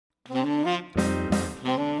Hello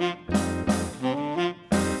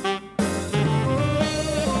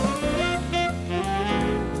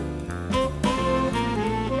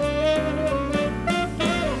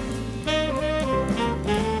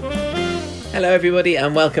everybody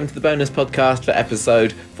and welcome to the bonus podcast for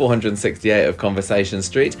episode 468 of Conversation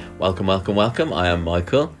Street. Welcome. I am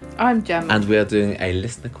Michael. I'm Gemma. And we are doing a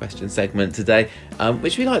listener question segment today,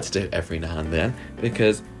 which we like to do every now and then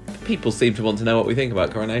because people seem to want to know what we think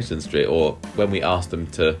about Coronation Street, or when we ask them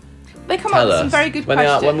to They come up with some very good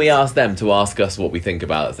questions. When we ask them to ask us what we think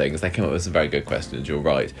about things, they come up with some very good questions, you're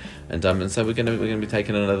right. And so we're gonna be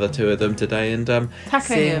taking another two of them today and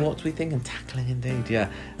seeing what we think, and tackling indeed, yeah.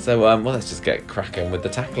 So let's just get cracking with the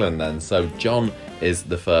tackling then. So John is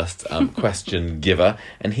the first question giver,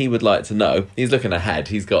 and he would like to know, he's looking ahead,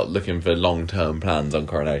 he's looking for long-term plans on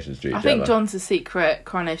Coronation Street. I think John's a secret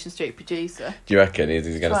Coronation Street producer. Do you reckon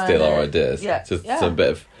he's going to steal our ideas? Yeah. Just some bit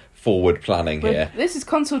of forward planning here. This is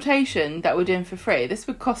consultation that we're doing for free. This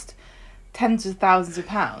would cost tens of thousands of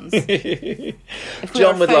pounds.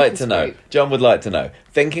 John would like to know,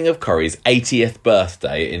 thinking of Corrie's 80th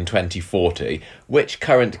birthday in 2040, which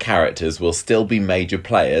current characters will still be major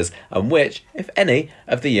players and which, if any,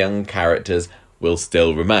 of the young characters will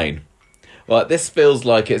still remain? Well, this feels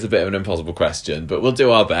like it's a bit of an impossible question, but we'll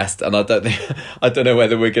do our best. And I don't know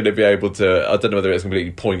whether we're going to be able to. I don't know whether it's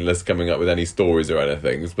completely pointless coming up with any stories or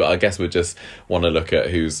anything. But I guess we just want to look at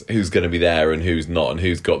who's going to be there and who's not, and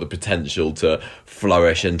who's got the potential to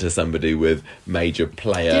flourish into somebody with major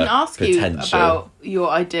player potential. I didn't ask you about your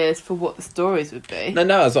ideas for what the stories would be. No,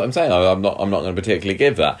 that's what I'm saying. I'm not going to particularly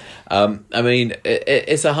give that. I mean,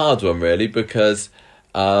 it's a hard one really because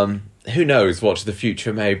who knows what the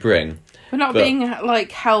future may bring. We're not being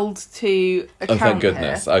held to account. Oh, thank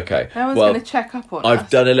goodness. Here. Okay. No one's going to check up on us. I've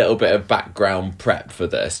done a little bit of background prep for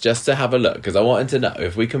this just to have a look, because I wanted to know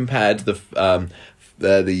if we compared the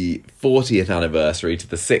 40th anniversary to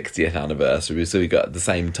the 60th anniversary, so we got the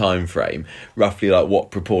same time frame, roughly like what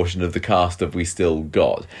proportion of the cast have we still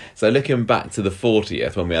got. So looking back to the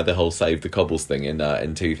 40th, when we had the whole Save the Cobbles thing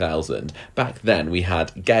in 2000, back then we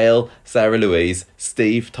had Gail, Sarah Louise,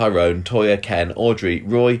 Steve, Tyrone, Toyah, Ken, Audrey,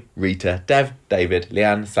 Roy, Rita, Dev, David,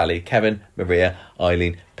 Leanne, Sally, Kevin, Maria,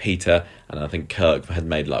 Eileen, Peter, and I think Kirk had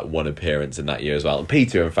made like one appearance in that year as well. And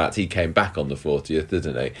Peter, in fact, he came back on the 40th,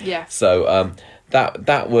 didn't he? Yeah. So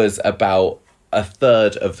that was about a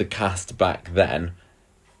third of the cast back then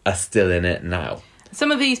are still in it now.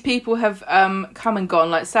 Some of these people have come and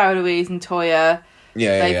gone, like Sarah Louise and Toyah.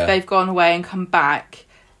 They've gone away and come back.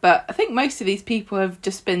 But I think most of these people have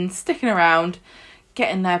just been sticking around,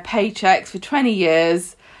 getting their paychecks for 20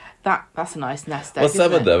 years. That's a nice nest egg. Well,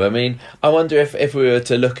 some of them, I mean, I wonder if we were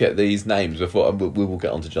to look at these names before, we will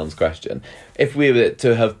get on to John's question, if we were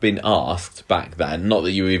to have been asked back then, not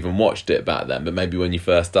that you even watched it back then, but maybe when you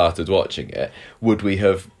first started watching it, would we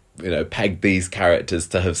have, pegged these characters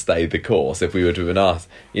to have stayed the course if we were to have been asked,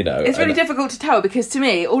 It's really difficult to tell, because to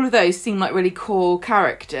me, all of those seem like really core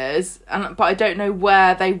characters, but I don't know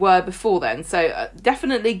where they were before then. So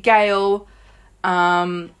definitely Gail,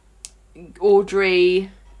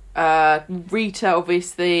 Audrey, Rita,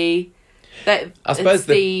 obviously, I suppose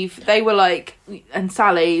Steve, they were like, and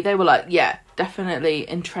Sally, they were like, yeah, definitely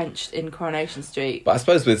entrenched in Coronation Street. But I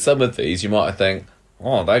suppose with some of these, you might think,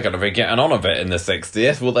 oh, they're going to be getting on a bit in the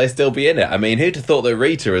 60th. Will they still be in it? I mean, who'd have thought that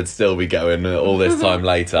Rita would still be going all this time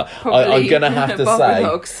later? I'm going to have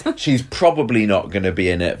to say, she's probably not going to be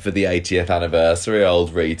in it for the 80th anniversary,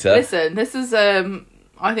 old Rita. Listen, this is,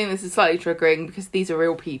 I think this is slightly triggering because these are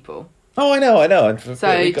real people. Oh, I know.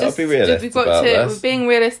 So we've got to be realistic about this. We're being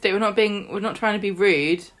realistic. We're not trying to be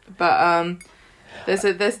rude, but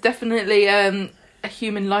there's definitely a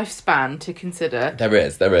human lifespan to consider. There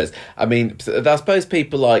is. I mean, I suppose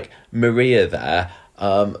people like Maria there,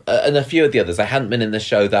 and a few of the others, they hadn't been in the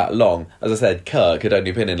show that long. As I said, Kirk had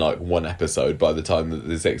only been in like one episode by the time that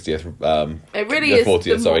the 60th, it really the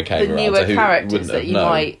 40th, came the around. Newer characters that you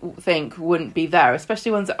might think wouldn't be there,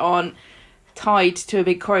 especially ones that aren't tied to a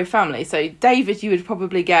big Corrie family. So David, you would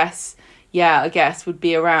probably guess, would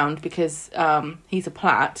be around because he's a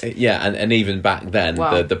Platt. Yeah, and even back then,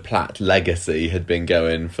 the Platt legacy had been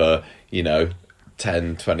going for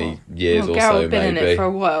 10, 20 years or so, been maybe. in it for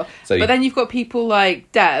a while. But then you've got people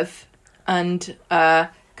like Dev and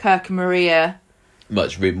Kirk and Maria.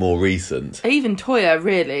 Much more recent. Even Toyah,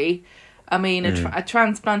 really. I mean, a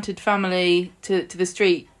transplanted family to the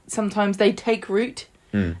street, sometimes they take root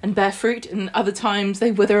and bear fruit, and other times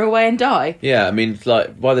they wither away and die. Yeah, I mean,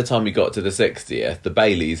 like, by the time we got to the 60th, the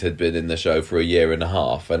Baileys had been in the show for a year and a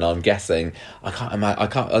half, and I'm guessing, I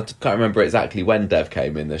can't remember exactly when Dev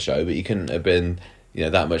came in the show, but he couldn't have been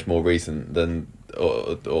that much more recent than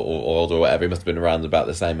or old or whatever. He must have been around about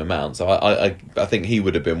the same amount. So I think he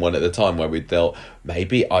would have been one at the time where we thought,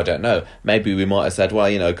 maybe, I don't know, maybe we might have said,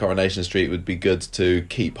 well, Coronation Street would be good to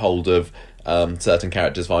keep hold of certain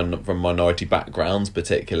characters from minority backgrounds,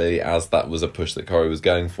 particularly as that was a push that Corrie was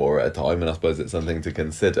going for at a time, and I suppose it's something to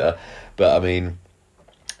consider. But I mean,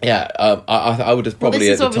 I would have probably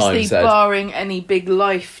at the time said... This is obviously barring any big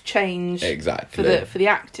life change exactly for the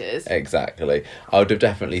actors. Exactly. I would have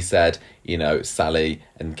definitely said, Sally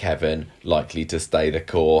and Kevin likely to stay the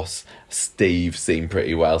course. Steve seemed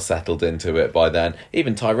pretty well settled into it by then.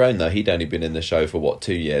 Even Tyrone, though, he'd only been in the show for,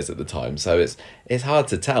 2 years at the time. So it's hard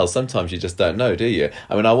to tell. Sometimes you just don't know, do you?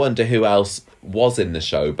 I mean, I wonder who else was in the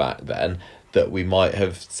show back then that we might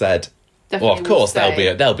have said... Definitely of course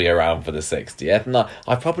they'll be around for the 60th. And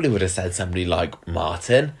I probably would have said somebody like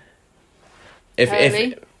Martin.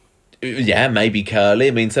 Curly? Maybe Curly.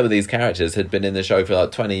 I mean, some of these characters had been in the show for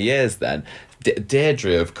 20 years then.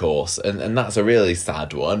 Deirdre, of course, and that's a really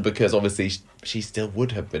sad one because obviously she still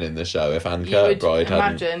would have been in the show if Anne Kirkbride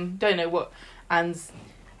hadn't. Don't know what Anne's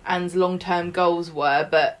long-term goals were,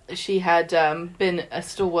 but she had been a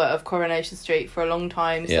stalwart of Coronation Street for a long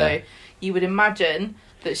time, so you would imagine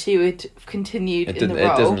that she would have continued in the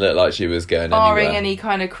role. It doesn't look like she was going anywhere. Barring any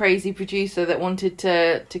kind of crazy producer that wanted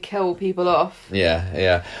to kill people off.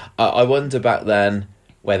 Yeah. I wonder back then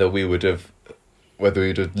whether we would have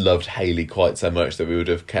loved Hayley quite so much that we would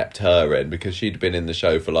have kept her in, because she'd been in the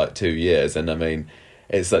show for 2 years, and I mean,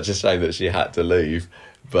 it's such a shame that she had to leave.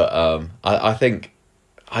 But I think...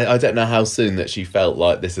 I don't know how soon that she felt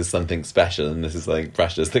like this is something special and this is something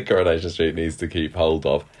precious that Coronation Street needs to keep hold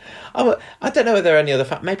of. I don't know if there are any other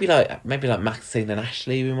maybe like Maxine and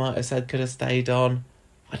Ashley we might have said could have stayed on.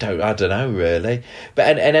 I don't know really.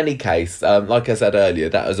 But in any case, like I said earlier,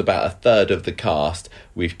 that was about a third of the cast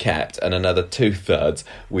we've kept and another 2/3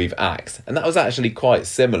 we've axed. And that was actually quite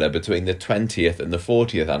similar between the 20th and the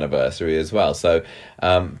 40th anniversary as well. So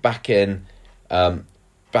back in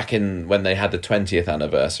when they had the 20th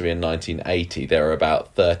anniversary in 1980, there were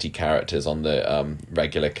about 30 characters on the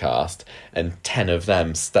regular cast, and 10 of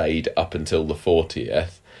them stayed up until the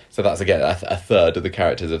 40th. So that's, again, a third of the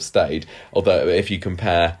characters have stayed. Although if you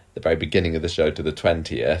compare the very beginning of the show to the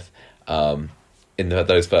 20th, in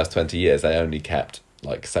those first 20 years, they only kept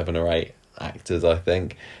 7 or 8 actors, I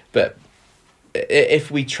think. But if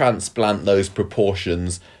we transplant those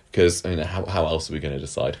proportions... Because, how else are we going to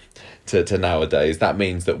decide? To nowadays, that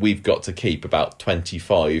means that we've got to keep about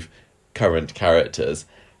 25 current characters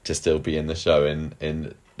to still be in the show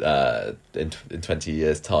in 20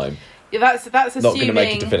 years' time. Yeah, that's assuming... Not going to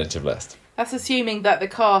make a definitive list. That's assuming that the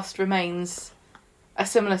cast remains a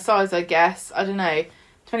similar size, I guess. I don't know.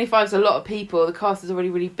 25 is a lot of people. The cast is already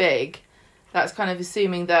really big. That's kind of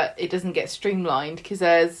assuming that it doesn't get streamlined, because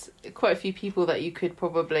there's quite a few people that you could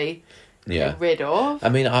probably... get rid of. I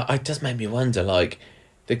mean, it just made me wonder,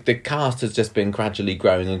 the cast has just been gradually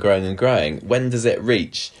growing and growing and growing. When does it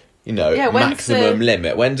reach, maximum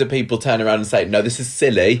limit? When do people turn around and say, no, this is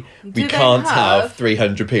silly, we can't have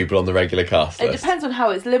 300 people on the regular cast list? It depends on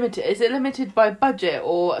how it's limited. Is it limited by budget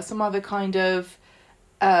or some other kind of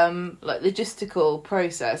logistical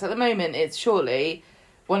process? At the moment, it's surely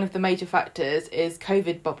one of the major factors is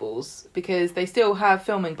COVID bubbles, because they still have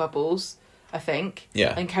filming bubbles, I think,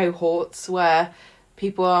 and cohorts where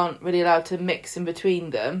people aren't really allowed to mix in between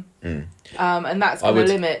them. And that's going to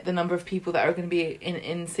limit the number of people that are going to be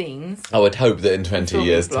in scenes. I would hope that in 20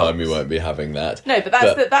 years' time we won't be having that. No, but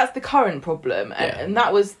that's the current problem. And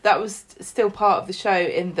that was still part of the show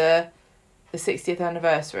in the 60th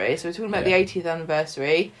anniversary. So we're talking about the 80th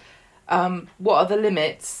anniversary. What are the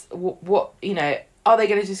limits? What are they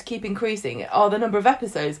going to just keep increasing? Are the number of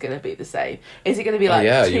episodes going to be the same? Is it going to be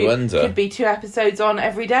you wonder. Could be 2 episodes on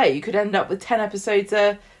every day. You could end up with 10 episodes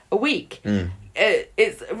a week.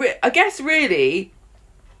 It's I guess really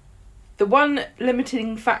the one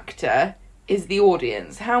limiting factor is the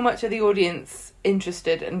audience. How much are the audience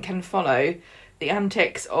interested and can follow the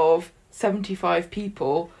antics of 75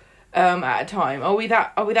 people at a time? Are we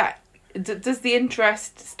that? Does the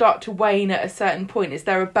interest start to wane at a certain point? Is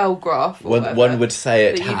there a bell graph? One would say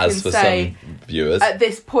it has for some viewers. At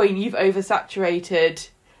this point, you've oversaturated,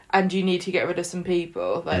 and you need to get rid of some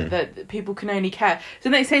people. That people can only care. So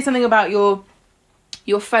they say something about your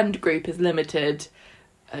friend group is limited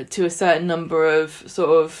to a certain number of sort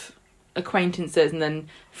of acquaintances, and then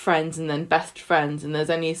friends, and then best friends, and there's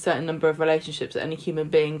only a certain number of relationships that any human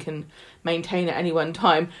being can maintain at any one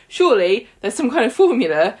time. Surely there's some kind of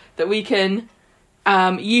formula that we can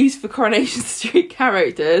use for Coronation Street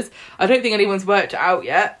characters. I don't think anyone's worked it out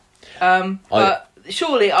yet, but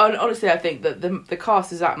surely, honestly, I think that the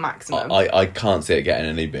cast is at maximum. I can't see it getting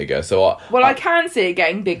any bigger. So I can see it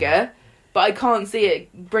getting bigger, but I can't see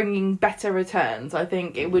it bringing better returns. I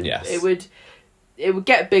think it would. Yes. It would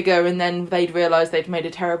get bigger, and then they'd realise they'd made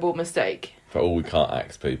a terrible mistake. For all we can't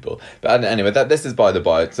axe people. But anyway, this is by the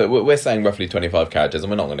by. So we're saying roughly 25 characters,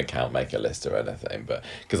 and we're not going to make a list or anything, but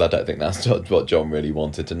because I don't think that's what John really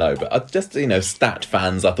wanted to know. But just, stat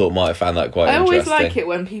fans, I thought might have found that quite interesting. I always like it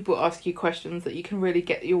when people ask you questions that you can really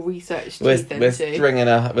get your research teeth into. We're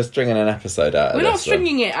stringing an episode out. We're not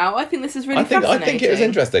stringing it out. I think this is really fascinating. I think it was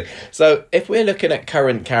interesting. So if we're looking at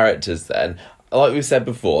current characters then, like we said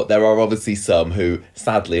before, there are obviously some who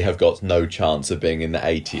sadly have got no chance of being in the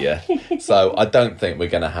 80th. So I don't think we're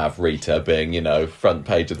going to have Rita being, front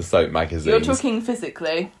page of the soap magazine. You're talking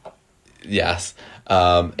physically. Yes.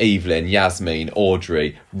 Evelyn, Yasmin,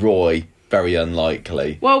 Audrey, Roy, very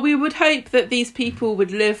unlikely. Well, we would hope that these people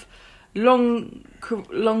would live long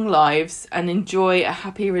lives and enjoy a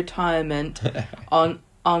happy retirement on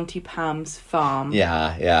Auntie Pam's farm.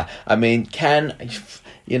 Yeah. I mean, Ken...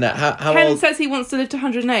 how Ken old... says he wants to live to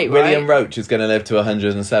 108, right? William Roach is going to live to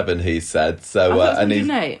 107, he said. So, I thought it was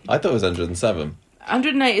 108. I thought it was 107.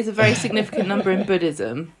 108 is a very significant number in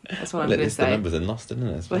Buddhism. That's what I'm going to say. The numbers in Lost, isn't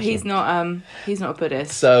it? Well, he's not a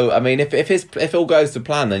Buddhist. So, I mean, if all goes to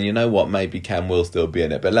plan, then you know what? Maybe Ken will still be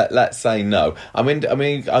in it. But let's say no. I mean,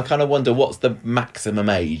 I kind of wonder what's the maximum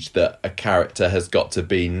age that a character has got to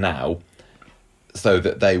be now, so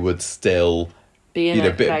that they would still... be in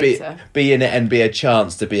it and be a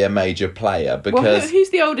chance to be a major player. Because who's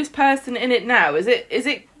the oldest person in it now? Is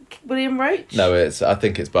it William Roach? No, I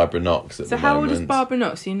think it's Barbara Knox at the moment. So how old is Barbara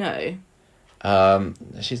Knox?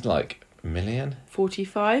 She's like a million.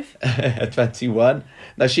 45. 21.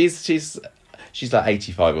 No, she's like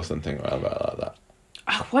 85 or something around like that.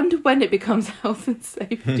 I wonder when it becomes a health and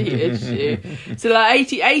safety issue. So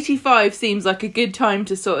like 85 seems like a good time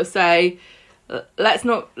to sort of say, let's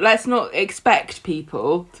not expect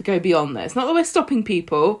people to go beyond this. Not that we're stopping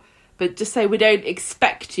people, but just say we don't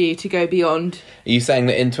expect you to go beyond. Are you saying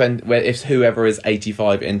that if whoever is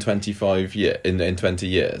 85 in 25 in 20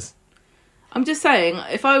 years? I'm just saying,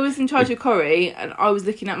 if I was in charge of Corrie and I was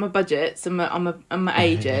looking at my budgets and my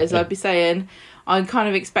ages, I'd be saying I'm kind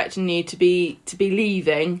of expecting you to be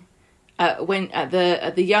leaving at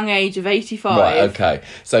the young age of 85. Right, okay.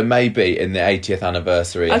 So maybe in the 80th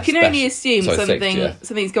anniversary... I can only assume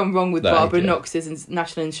something's gone wrong with Barbara Knox's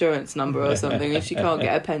national insurance number or something if she can't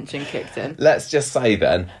get her pension kicked in. Let's just say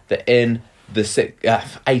then that in the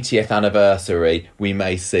 80th anniversary, we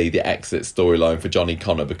may see the exit storyline for Johnny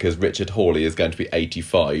Connor because Richard Hawley is going to be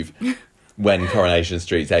 85. When Coronation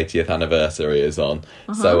Street's 80th anniversary is on.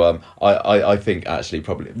 Uh-huh. So I think actually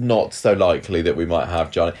probably not so likely that we might have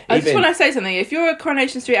Johnny. I just want to say something. If you're a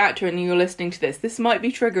Coronation Street actor and you're listening to this might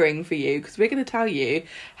be triggering for you because we're going to tell you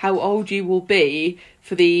how old you will be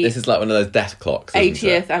for the... This is like one of those death clocks,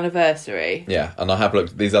 80th anniversary. Yeah, and I have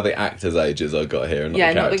looked... These are the actors' ages I've got here, and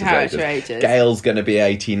not the character ages. Gail's going to be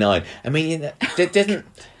 89. I mean, didn't...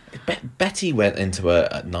 Betty went into her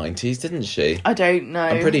 90s, didn't she? I don't know.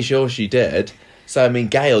 I'm pretty sure she did. So, I mean,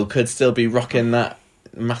 Gail could still be rocking that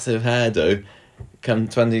massive hairdo come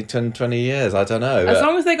 20 years. I don't know. As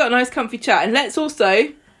long as they got a nice comfy chat. And let's also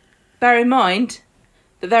bear in mind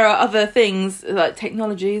that there are other things, like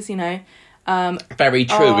technologies, Very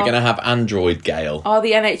true. We're going to have Android Gail. Are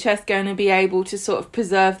the NHS going to be able to sort of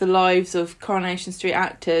preserve the lives of Coronation Street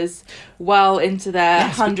actors well into their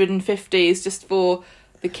 150s just for...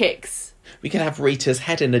 the kicks? We can have Rita's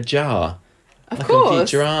head in a jar. Of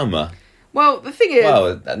course. Futurama. Well, the thing is...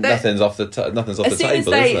 Well, nothing's off the table, is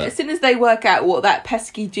it? As soon as they work out what that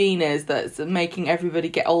pesky gene is that's making everybody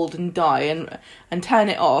get old and die and turn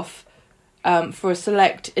it off for a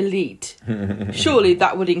select elite, surely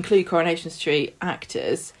that would include Coronation Street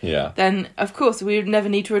actors. Yeah. Then, of course, we would never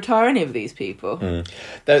need to retire any of these people.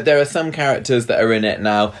 There are some characters that are in it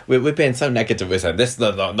now. We're being so negative. We're saying this is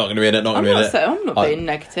not going to be in it. I'm not being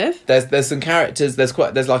negative. There's some characters.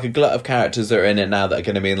 There's like a glut of characters that are in it now that are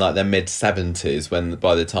going to be in like their mid-70s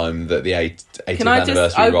by the time that the 80th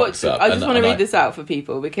anniversary rocks up. I just want to read this out for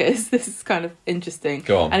people because this is kind of interesting.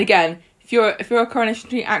 Go on. And again, if you're a Coronation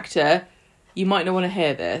Street actor, you might not want to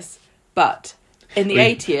hear this, but in the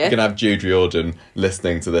 80th... You're going to have Jude Riordan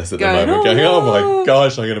listening to this at the moment going, oh my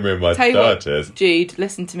gosh, I'm going to be in my 30s. Jude,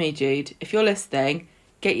 listen to me, Jude. If you're listening,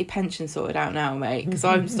 get your pension sorted out now, mate, because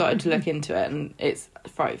I'm starting to look into it and it's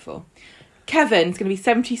frightful. Kevin's going to be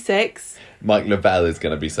 76. Mike Lavelle is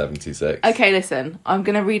going to be 76. Okay, listen, I'm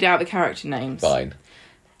going to read out the character names. Fine.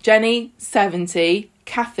 Jenny, 70.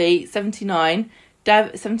 Kathy, 79.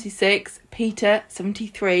 Dev, 76. Peter,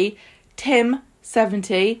 73. Tim,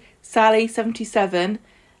 70, Sally 77,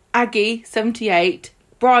 Aggie 78,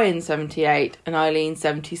 Brian 78, and Eileen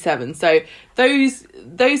 77. So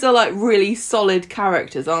those are like really solid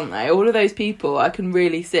characters, aren't they? All of those people I can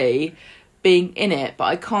really see being in it, but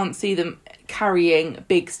I can't see them carrying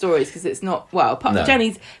big stories because it's not, well, no.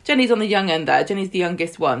 Jenny's on the young end there. Jenny's the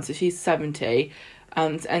youngest one, so she's 70.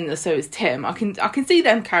 And so is Tim. I can see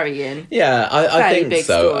them carrying. Yeah, I think big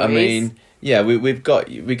so. Stories. I mean, yeah, we got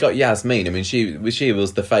Yasmin. I mean, she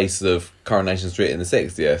was the face of Coronation Street in the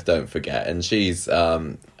 60th. Don't forget, and she's she's I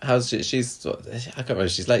can't remember.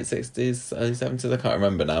 She's late 60s, early 70s. I can't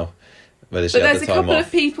remember now. Whether she had the time off. But there's a couple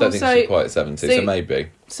of people. I don't think she's quite 70, so maybe.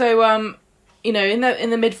 So you know, in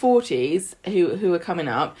the mid 40s, who are coming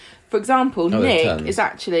up. For example, Nick is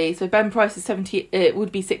actually, so Ben Price is 70. It would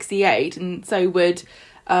be 68, and so would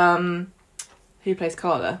who plays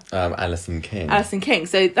Carla? Alison King. Alison King.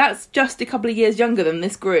 So that's just a couple of years younger than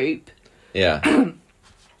this group. Yeah.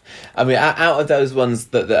 I mean, out of those ones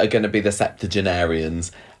that are going to be the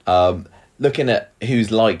septuagenarians, looking at who's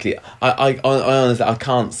likely, I honestly, I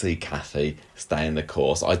can't see Kathy staying the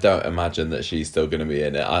course. I don't imagine that she's still going to be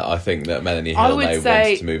in it. I think that Melanie Hill may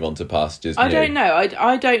want to move on to pastures new. I don't know.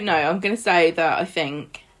 I don't know. I'm going to say that I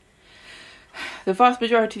think the vast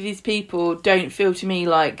majority of these people don't feel to me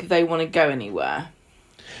like they want to go anywhere.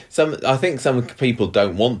 I think some people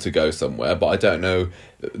don't want to go somewhere, but I don't know.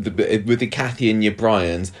 With the Kathy and your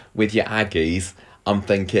Bryans, with your Aggies, I'm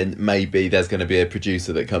thinking maybe there's going to be a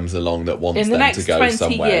producer that comes along that wants them to go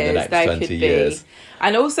somewhere in the next 20 years.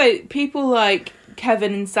 And also people like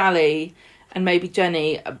Kevin and Sally and maybe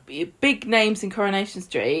Jenny, big names in Coronation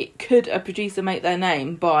Street, could a producer make their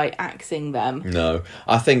name by axing them? No.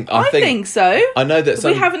 I think so. I know that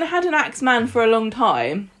we haven't had an axe man for a long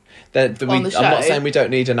time. I'm not saying we don't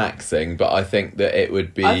need an axing, but I think that it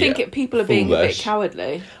would be. I think people are being a bit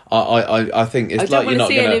cowardly. I think it's like you're not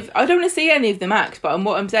going to. I don't want to see any of them act, but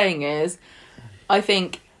what I'm saying is, I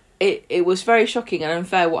think it was very shocking and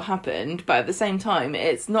unfair what happened, but at the same time,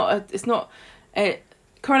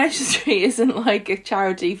 Coronation Street isn't like a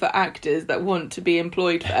charity for actors that want to be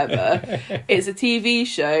employed forever. It's a TV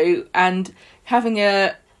show, and having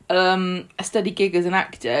a steady gig as an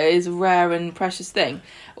actor is a rare and precious thing.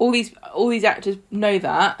 All these actors know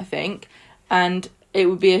that, I think, and it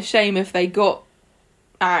would be a shame if they got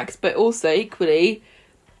axed, but also equally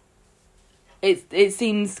it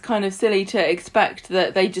seems kind of silly to expect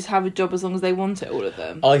that they just have a job as long as they want it, all of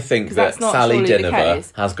them. I think that Sally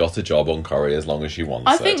Dinover has got a job on Corrie as long as she wants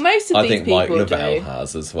it. I think most of these people do. I think Mike Lavelle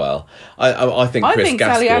has as well. I think Chris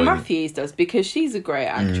Gascoigne... Sally Ann Matthews does, because she's a great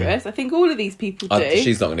actress. I think all of these people do.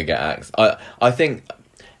 She's not going to get axed. I think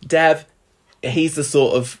Dev, he's the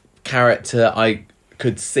sort of character I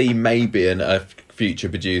could see maybe in a future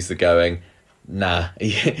producer going... Nah,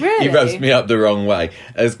 he rubs me up the wrong way.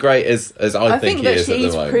 As great as I think he is at the moment. I think that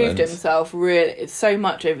he's proved himself really so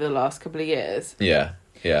much over the last couple of years. Yeah.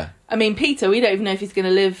 I mean, Peter, we don't even know if he's going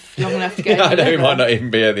to live long enough to go. I know he might not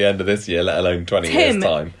even be at the end of this year, let alone 20 years'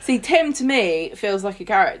 time. See, Tim, to me, feels like a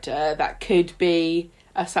character that could be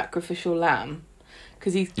a sacrificial lamb.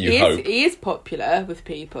 Because he is popular with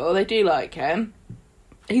people. They do like him.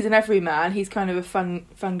 He's an everyman. He's kind of a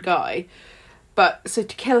fun guy. But so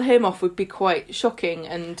to kill him off would be quite shocking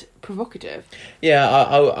and provocative. Yeah,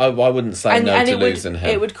 I wouldn't say no to losing him.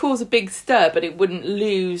 It would cause a big stir, but it wouldn't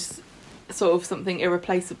lose sort of something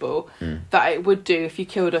irreplaceable that it would do if you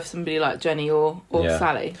killed off somebody like Jenny or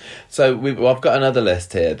Sally. So I've got another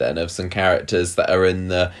list here then of some characters that are in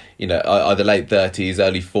the either late 30s,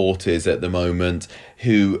 early 40s at the moment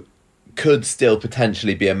who could still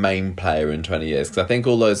potentially be a main player in 20 years. Because I think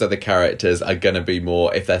all those other characters are going to be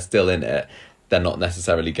more, if they're still in it, they're not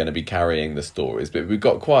necessarily going to be carrying the stories. But we've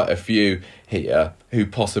got quite a few here who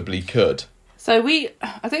possibly could. So I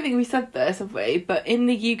don't think we said this, have we? But in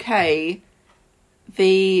the UK,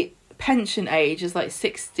 the pension age is like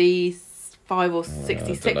 65 or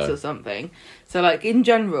 66 or something. So like in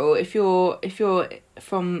general, if you're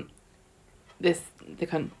from this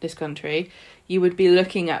country, you would be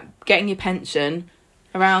looking at getting your pension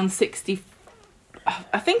around 60.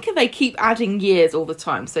 I think they keep adding years all the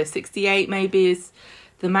time. So 68 maybe is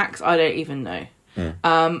the max. I don't even know.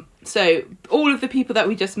 So all of the people that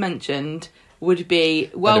we just mentioned would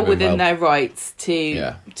be well within their rights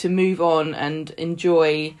to move on and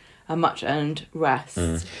enjoy a much earned rest.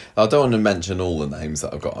 I don't want to mention all the names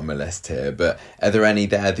that I've got on my list here, but are there any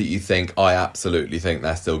there that you think, I absolutely think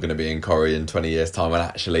they're still going to be in Corrie in 20 years' time, and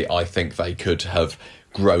actually I think they could have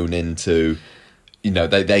grown into...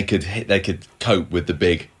 they could cope with the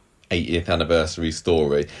big 80th anniversary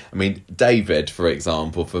story. I mean, David, for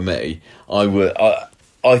example, for me,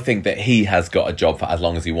 I think that he has got a job for as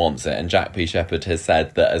long as he wants it, and Jack P. Shepherd has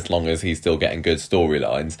said that as long as he's still getting good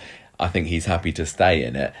storylines, I think he's happy to stay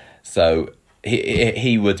in it. So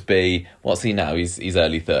he would be, what's he now? He's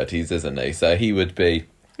early 30s, isn't he? So he would be...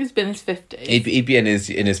 He's been in his 50s. He'd be in his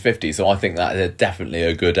 50s, so I think that is definitely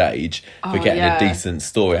a good age for getting a decent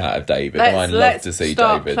story out of David. I'd love to see David's whole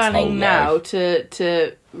life. Let's start planning now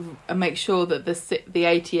to make sure that the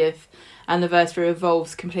 80th anniversary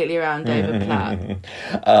revolves completely around David Platt.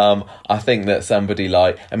 I think that somebody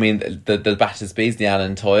like, I mean, the Battersbys, Leanne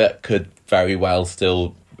and Toyah, could very well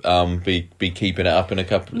still be keeping it up in a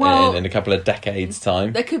couple of decades'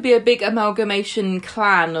 time. There could be a big amalgamation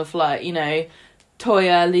clan of, like, you know,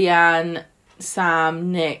 Toyah, Leanne,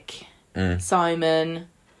 Sam, Nick, Simon,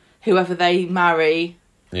 whoever they marry.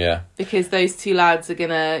 Yeah. Because those two lads are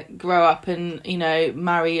going to grow up and, you know,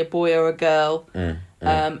 marry a boy or a girl.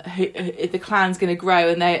 The clan's going to grow,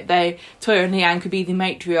 and they Toyah and Leanne could be the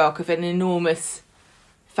matriarch of an enormous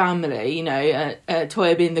family, you know,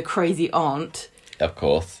 Toyah being the crazy aunt. Of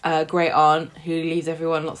course. Great aunt who leaves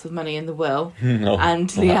everyone lots of money in the will. And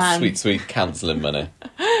Leanne... Sweet counselling money.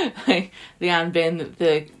 Leanne being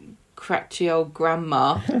the cratchy old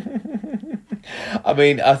grandma. I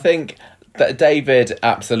mean, I think that David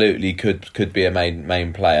absolutely could be a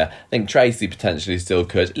main player. I think Tracy potentially still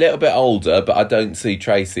could. A little bit older, but I don't see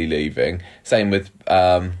Tracy leaving. Same with...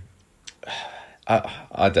 I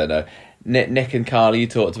don't know. Nick and Carly you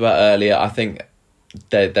talked about earlier, I think...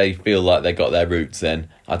 They feel like they got their roots in.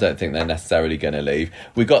 I don't think they're necessarily going to leave.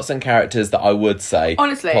 We've got some characters that I would say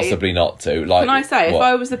honestly, possibly not to. Like, can I say, if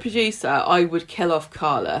I was the producer, I would kill off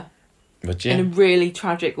Carla. Would you? In a really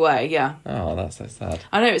tragic way, yeah. Oh, that's so sad.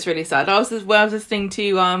 I know it's really sad. I was listening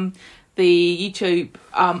to the YouTube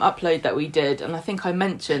upload that we did, and I think I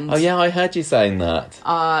mentioned... Oh, yeah, I heard you saying that.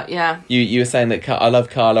 Yeah. You were saying that I love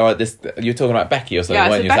Carla. You were talking about Becky or something,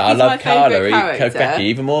 weren't you? Becky's I love Carla, Becky,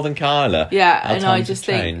 even more than Carla. Yeah, and I just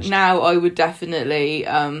think now I would definitely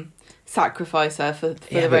sacrifice her for the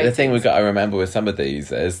ratings. But the thing we've got to remember with some of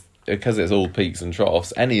these is... because it's all peaks and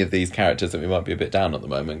troughs, any of these characters that we might be a bit down at the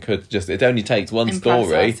moment could just... It only takes one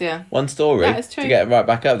story to get right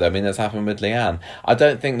back up there. I mean, that's happened with Leanne. I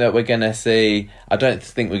don't think we're going to see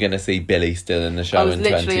Billy still in the show in 20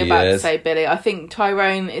 years. I was literally about to say Billy. I think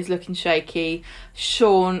Tyrone is looking shaky.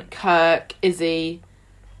 Sean, Kirk, Izzy,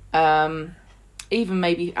 even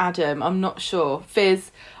maybe Adam. I'm not sure.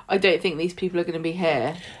 Fizz, I don't think these people are going to be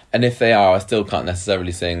here. And if they are, I still can't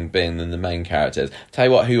necessarily see them being the main characters. Tell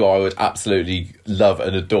you what, who I would absolutely love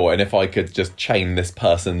and adore, and if I could just chain this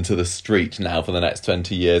person to the street now for the next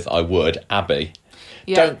 20 years, I would. Abby.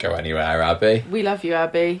 Yeah. Don't go anywhere, Abby. We love you,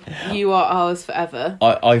 Abby. You are ours forever.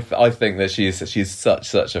 I think that she's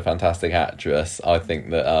such a fantastic actress. I think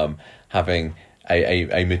that having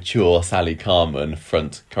a mature Sally Carman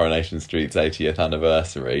front Coronation Street's 80th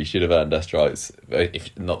anniversary should have earned her stripes,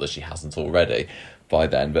 if not that she hasn't already by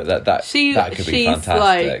then, but that could be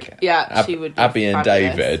fantastic. Like, she would be Abby and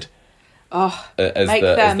David as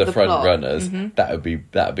the front plot. Runners. Mm-hmm. That would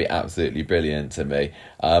be absolutely brilliant to me.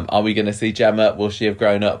 Are we going to see Gemma? Will she have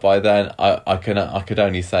grown up by then? I can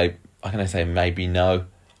only say maybe no.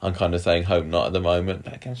 I'm kind of saying hope not at the moment.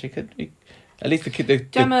 But again, she could be. At least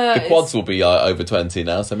the quads will be over 20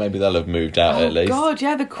 now, so maybe they'll have moved out at least. Oh God,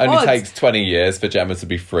 yeah, the quads. Only takes 20 years for Gemma to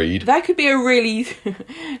be freed. That could be a really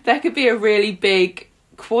big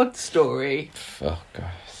quad story. Oh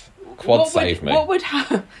gosh, quad save me. What would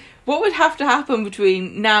have to happen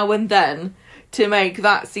between now and then to make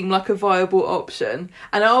that seem like a viable option?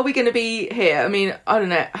 And are we going to be here? I mean, I don't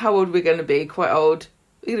know. How old are we going to be? Quite old.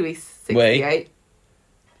 We're going to be 68.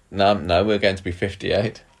 No, we're going to be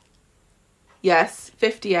 58. Yes,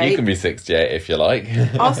 58. You can be 68 if you like.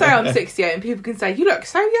 I'll say I'm 68 and people can say, you look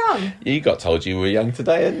so young. You got told you were young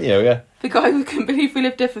today, didn't you? Yeah. The guy who couldn't believe we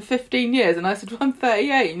lived here for 15 years. And I said, well, I'm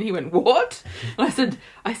 38. And he went, what? And I said,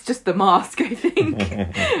 it's just the mask, I think.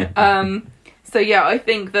 So, yeah, I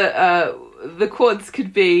think that the quads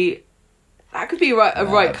could be... That could be a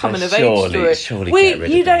right coming of age story.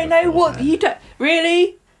 Surely you don't know what... You don't...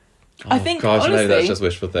 Really? I think, gosh, honestly... no, that's just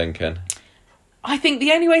wishful thinking. I think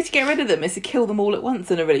the only way to get rid of them is to kill them all at once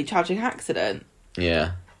in a really tragic accident.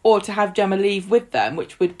 Yeah. Or to have Gemma leave with them,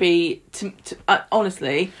 which would be...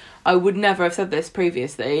 honestly, I would never have said this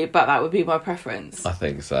previously, but that would be my preference. I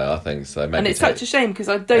think so. Maybe and it's such a shame because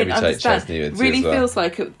I don't understand. It really feels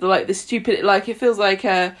like the stupid... Like, it feels like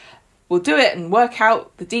we'll do it and work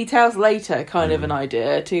out the details later kind of an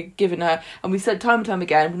idea to giving her... And we've said time and time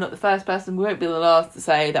again, we're not the first person, we won't be the last to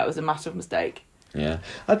say that was a massive mistake. Yeah.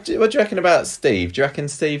 What do you reckon about Steve? Do you reckon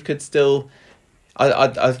Steve could still... I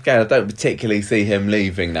don't particularly see him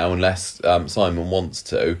leaving now unless Simon wants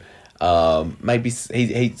to. Maybe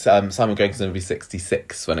Simon Gregson will be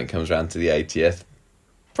 66 when it comes around to the 80th.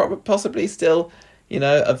 Possibly still,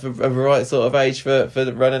 of a right sort of age for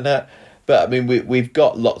running it. But I mean, we've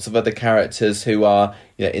got lots of other characters who are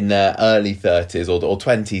in their early 30s or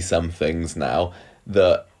 20-somethings now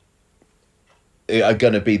that are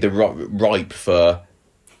going to be the ripe for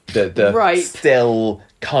the still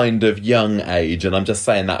kind of young age. And I'm just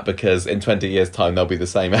saying that because in 20 years' time they'll be the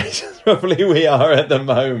same age as probably we are at the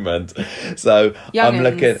moment. So I'm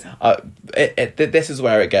looking. This is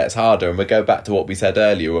where it gets harder, and we go back to what we said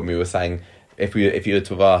earlier when we were saying, if you were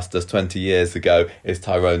to have asked us 20 years ago, is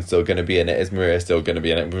Tyrone still going to be in it? Is Maria still going to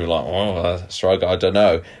be in it? We were like, shrug, I don't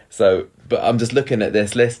know. So, but I'm just looking at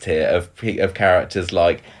this list here of characters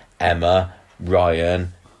like Emma,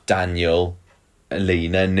 Ryan, Daniel,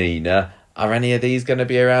 Lena, Nina. Are any of these going to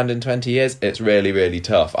be around in 20 years? It's really, really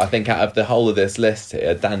tough. I think out of the whole of this list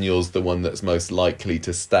here, Daniel's the one that's most likely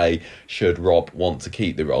to stay should Rob want to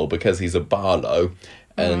keep the role, because he's a Barlow.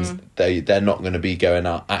 And they're not going to be going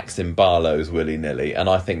out axing Barlows willy-nilly. And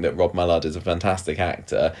I think that Rob Mallard is a fantastic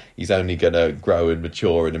actor. He's only going to grow and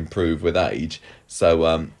mature and improve with age.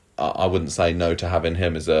 So I wouldn't say no to having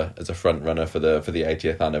him as a front runner for the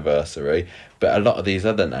 80th anniversary. But a lot of these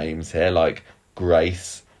other names here, like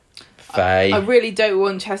Grace, Faye. I really don't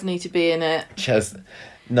want Chesney to be in it.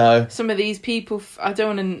 No. Some of these people, I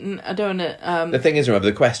don't want to. The thing is, remember,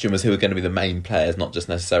 the question was who are going to be the main players, not just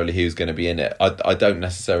necessarily who's going to be in it. I don't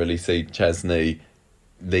necessarily see Chesney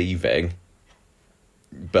leaving,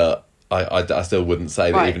 but I still wouldn't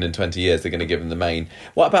say that even in 20 years they're going to give him the main.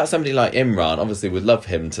 What about somebody like Imran? Obviously, would love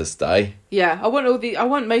him to stay. Yeah, I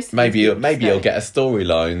want most. Of maybe he'll get a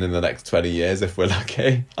storyline in the next 20 years if we're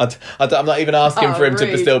lucky. I'm not even asking for him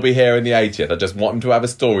to still be here in the 80th. I just want him to have a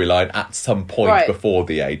storyline at some point before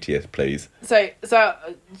the 80th, please. So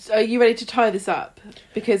are you ready to tie this up?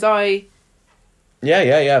 Because I.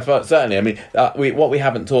 Yeah, certainly. I mean, what we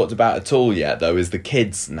haven't talked about at all yet, though, is the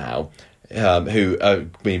kids now. Who are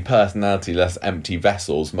being personality-less empty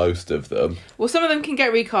vessels, most of them. Well, some of them can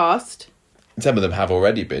get recast. Some of them have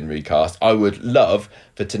already been recast. I would love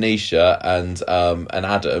for Tanisha and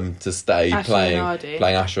Adam to stay playing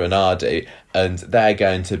Asher and Ardy, and they're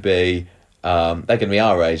going to be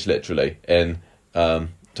our age, literally, in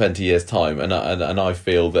 20 years' time, and I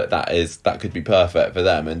feel that could be perfect for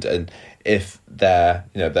them, and if their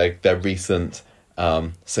recent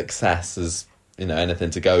success is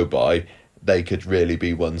anything to go by, they could really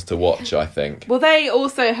be ones to watch, I think. Well, they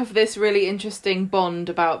also have this really interesting bond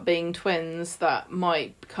about being twins that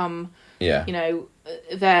might become, they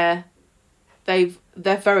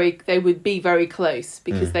would be very close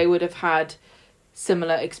because they would have had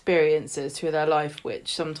similar experiences through their life,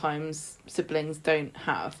 which sometimes siblings don't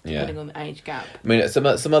have, depending on the age gap. I mean,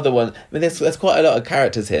 some other one. I mean, there's quite a lot of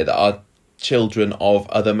characters here that are children of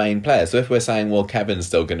other main players. So if we're saying, well, Kevin's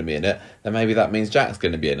still going to be in it, then maybe that means Jack's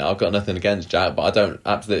going to be in it. I've got nothing against Jack, but I don't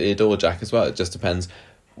absolutely adore Jack as well. It just depends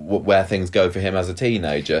where things go for him as a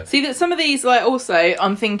teenager. See, that some of these, also,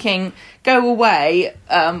 I'm thinking, go away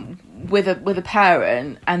with a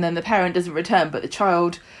parent, and then the parent doesn't return, but the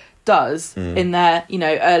child does in their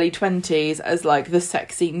early 20s as the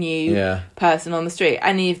sexy new person on the street.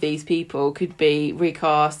 Any of these people could be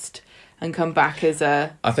recast and come back as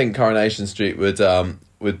a... I think Coronation Street would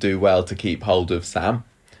do well to keep hold of Sam,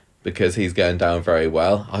 because he's going down very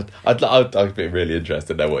well. I'd be really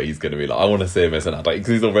interested to know what he's going to be like. I want to see him as an adult, because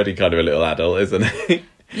he's already kind of a little adult, isn't he?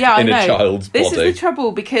 Yeah, I know. In a child's body. This is the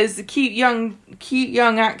trouble, because the cute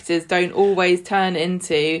young actors don't always turn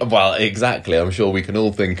into... Well, exactly. I'm sure we can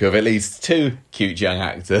all think of at least 2 cute young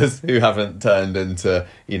actors who haven't turned into,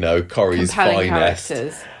 Corrie's compelling finest.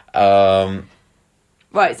 Characters.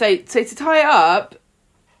 Right, so to tie it up,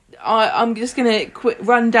 I'm just going to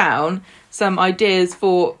run down some ideas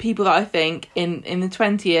for people that I think in the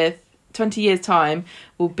 20 years' time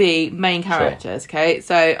will be main characters, okay?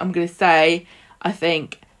 So I'm going to say, I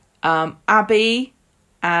think, Abby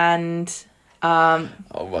and... oh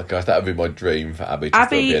my gosh, that would be my dream for Abby to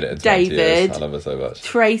still be in it in 20 years. I love her so much.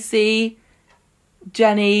 Tracy,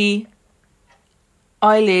 Jenny,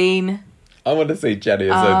 Eileen... I want to see Jenny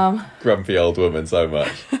as a grumpy old woman so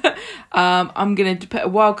much. I'm going to put a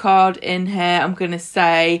wild card in here. I'm going to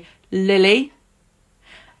say Lily,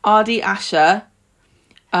 Ardy, Asher,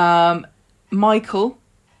 Michael.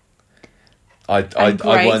 I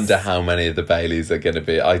wonder how many of the Baileys are going to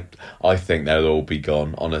be. I think they'll all be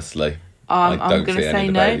gone, honestly. I don't see any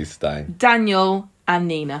of the Baileys staying. Daniel and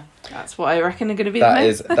Nina. That's what I reckon are going to be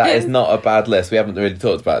the That is not a bad list. We haven't really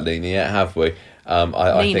talked about Lena yet, have we?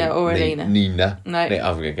 I think or Alina? Nina. No.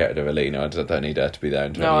 I'm going to get rid of Alina. I don't need her to be there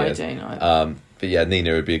in 20 years. No, I don't either. But yeah,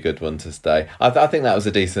 Nina would be a good one to stay. I think that was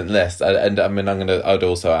a decent list, and I mean, I'd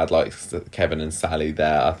also add like Kevin and Sally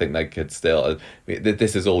there. I think they could still.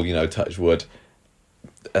 This is all, touch wood,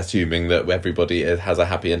 assuming that everybody has a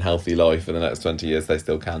happy and healthy life for the next 20 years, they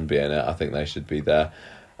still can be in it. I think they should be there.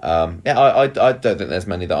 I don't think there's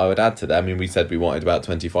many that I would add to that. I mean, we said we wanted about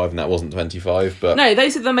 25 and that wasn't 25, but... No,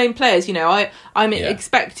 those are the main players, I'm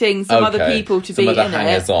expecting some other people to be in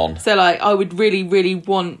it. On. So, like, I would really, really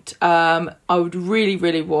want... Toya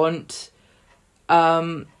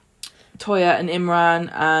and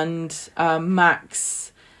Imran and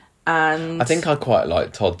Max and... I think I quite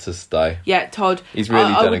like Todd to stay. Yeah, Todd. He's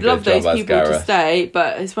really done a good job as Gareth. I would love those people to stay,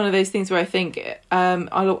 but it's one of those things where I think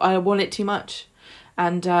I want it too much.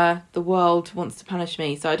 And the world wants to punish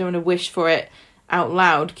me, so I don't want to wish for it out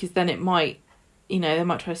loud, because then it might, they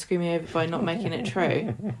might try to screw me over by not making it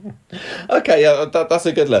true. Okay, yeah, that's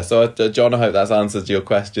a good list. So, John, I hope that's answered your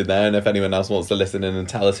question there. And if anyone else wants to listen in and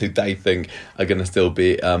tell us who they think are going to still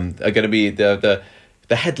be, the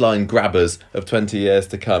headline grabbers of 20 years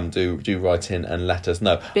to come, do write in and let us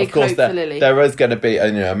know. Big of course, hope for Lily. There is going to be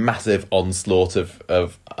a massive onslaught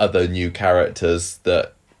of other new characters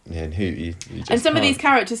that. Yeah, and some of these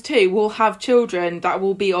characters too will have children that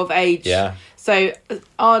will be of age. Yeah. So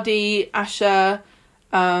Ardy, Asha,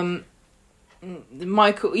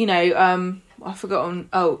 Michael, I've forgotten.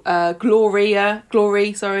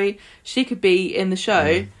 Glory. Sorry, she could be in the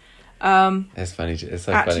show. It's funny. It's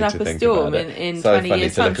so funny to think Storm about it. in so 20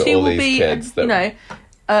 years' time. She will be. Kids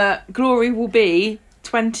Glory will be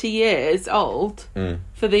 20 years old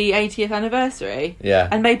for the 80th anniversary. Yeah.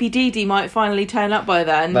 And maybe Dee Dee might finally turn up by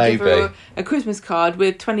then. Maybe. Give her a Christmas card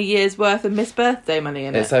with 20 years worth of Miss Birthday money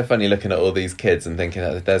in it. It's so funny looking at all these kids and thinking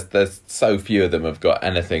that there's so few of them have got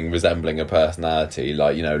anything resembling a personality,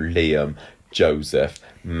 like, Liam, Joseph,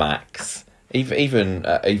 Max.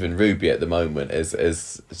 Even Ruby at the moment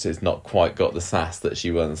is not quite got the sass that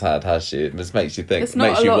she once had, has she? It just makes you think,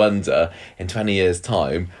 makes you wonder. In 20 years'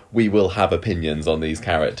 time, we will have opinions on these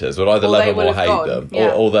characters. We'll either love them or hate them,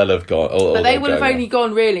 or they'll have gone. But they will have only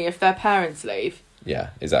gone really if their parents leave.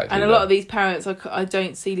 Yeah, exactly. And a lot of these parents, I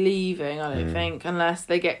don't see leaving, I don't think, unless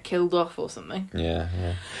they get killed off or something. Yeah.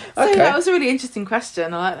 So okay. That was a really interesting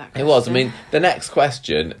question. I like that question. It was. I mean, the next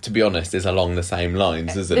question, to be honest, is along the same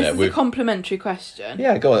lines, isn't it? This is a complimentary question.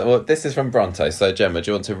 Yeah, go on. Well, this is from Bronte. So, Gemma,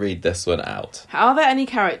 do you want to read this one out? Are there any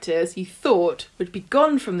characters you thought would be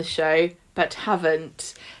gone from the show but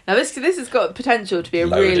haven't? Now, this has got the potential to be a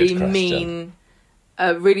really mean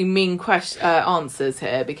answers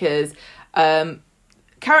here, because...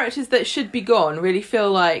 characters that should be gone really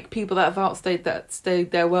feel like people that have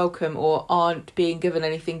outstayed their welcome or aren't being given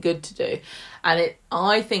anything good to do. And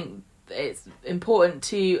I think it's important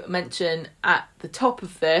to mention at the top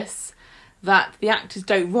of this that the actors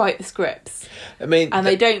don't write the scripts. I mean... And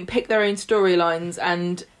they don't pick their own storylines,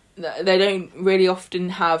 and they don't really often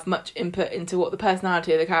have much input into what the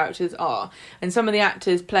personality of the characters are. And some of the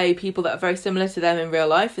actors play people that are very similar to them in real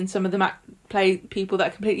life, and some of them play people that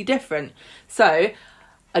are completely different. So...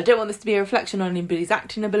 I don't want this to be a reflection on anybody's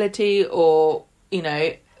acting ability or,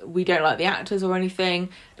 we don't like the actors or anything,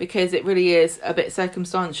 because it really is a bit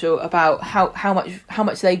circumstantial about how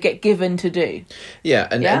much they get given to do. Yeah,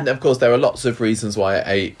 and of course there are lots of reasons why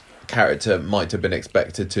a character might have been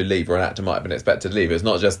expected to leave, or an actor might have been expected to leave. It's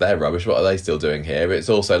not just their rubbish, what are they still doing here? It's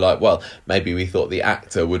also like, well, maybe we thought the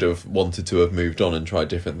actor would have wanted to have moved on and tried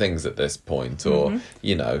different things at this point, or,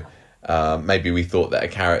 maybe we thought that a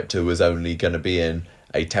character was only going to be in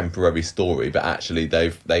a temporary story, but actually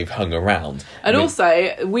they've hung around. And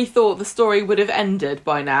also, we thought the story would have ended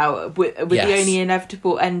by now, with the only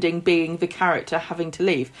inevitable ending being the character having to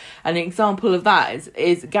leave. An example of that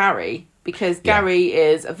is Gary, because Gary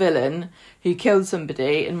is a villain who killed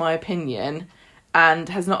somebody, in my opinion, and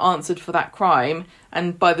has not answered for that crime.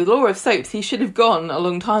 And by the law of soaps, he should have gone a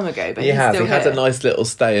long time ago. But he has. He had a nice little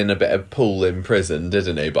stay in a bit of pool in prison,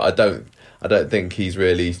 didn't he? But I don't think he's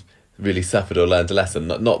really suffered or learned a lesson.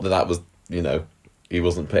 Not that was, he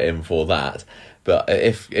wasn't put in for that. But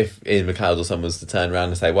if Ian McLeod or someone was to turn around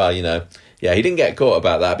and say, well, he didn't get caught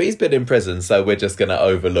about that, but he's been in prison, so we're just going to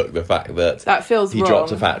overlook the fact that feels he wrong.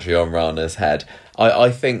 Dropped a factory on Rana's head. I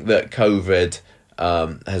think that COVID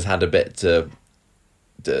has had a bit to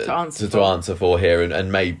answer for here,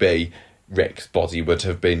 and maybe Rick's body would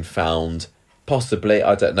have been found, possibly.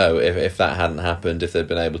 I don't know if that hadn't happened, if they'd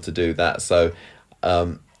been able to do that. So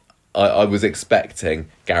I was expecting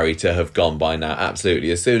Gary to have gone by now, absolutely.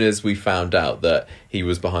 As soon as we found out that he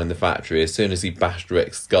was behind the factory, as soon as he bashed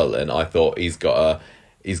Rick's skull in, I thought he's got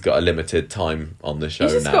he's got a limited time on the show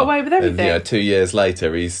now. He's just got away with everything. And, 2 years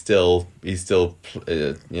later, he's still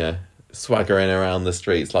swaggering around the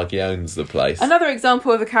streets like he owns the place. Another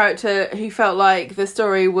example of a character who felt like the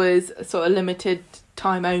story was sort of limited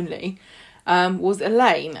time only was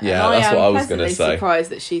Elaine. Yeah, and that's what I was going to say. I'm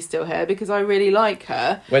surprised that she's still here because I really like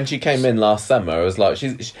her. When she came in last summer, I was like,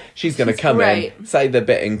 she's going to come great. in, say the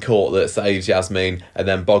bit in court that saves Yasmin, and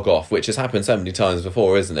then bog off, which has happened so many times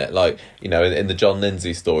before, isn't it? Like, in the John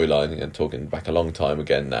Lindsay storyline, and talking back a long time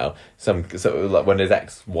again now, like when his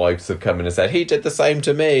ex-wives have come in and said, he did the same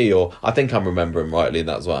to me, or I think I'm remembering rightly, and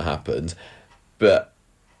that's what happened. But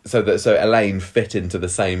so Elaine fit into the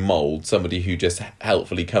same mould, somebody who just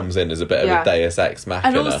helpfully comes in as a bit of a deus ex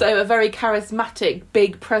machina. And also a very charismatic,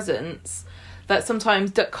 big presence that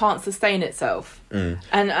sometimes can't sustain itself.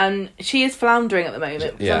 And she is floundering at the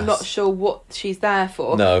moment, because I'm not sure what she's there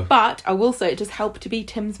for. No. But I will say it just helped to be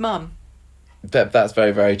Tim's mum. That's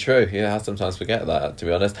very, very true. I sometimes forget that, to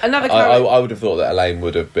be honest. Another I would have thought that Elaine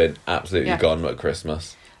would have been absolutely gone at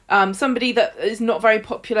Christmas. Somebody that is not very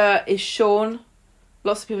popular is Sean.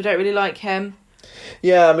 Lots of people don't really like him.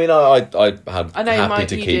 Yeah, I mean, I'm happy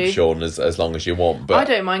to keep Sean as long as you want, but I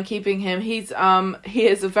don't mind keeping him. He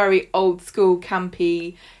is a very old school,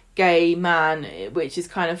 campy, gay man, which is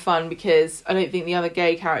kind of fun because I don't think the other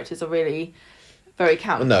gay characters are really very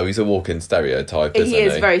camp. Well, no, he's a walking stereotype, isn't he? He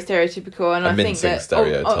is very stereotypical, and I think that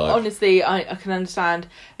stereotype. Honestly, I can understand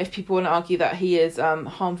if people want to argue that he is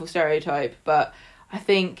harmful stereotype, but I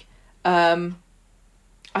think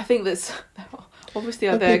that's. Obviously,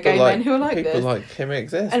 are there gay men who are like this? People like him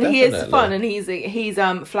exist, and definitely. He is fun, and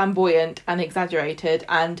he's flamboyant and exaggerated.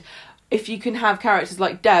 And if you can have characters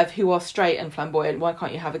like Dev who are straight and flamboyant, why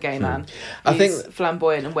can't you have a gay man who's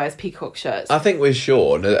flamboyant and wears peacock shirts? I think with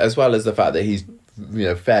Sean, as well as the fact that he's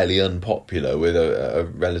fairly unpopular with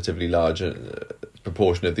a relatively large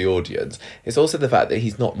proportion of the audience, it's also the fact that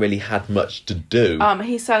he's not really had much to do.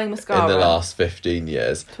 He's selling mascara in the last 15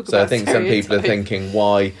 years. So I think some people are thinking,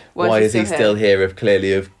 why is he still here if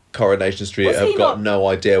clearly of Coronation Street have got no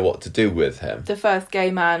idea what to do with him? The first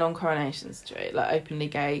gay man on Coronation Street, like openly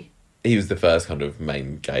gay. He was the first kind of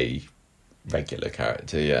main gay regular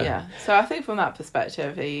character, yeah. Yeah, so I think from that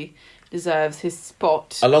perspective he deserves his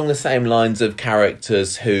spot. Along the same lines of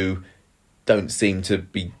characters who don't seem to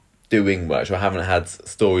be doing much or haven't had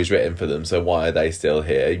stories written for them, so why are they still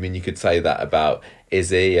here? I mean, you could say that about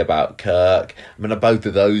Izzy, about Kirk. I mean, both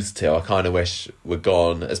of those two I kind of wish were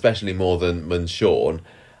gone, especially more than Sean.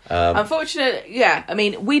 Unfortunately, yeah, I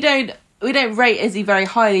mean, we don't rate Izzy very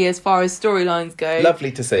highly as far as storylines go.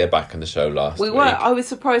 Lovely to see her back on the show last week. I was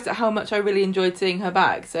surprised at how much I really enjoyed seeing her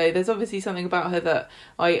back, so there's obviously something about her that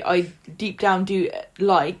I deep down do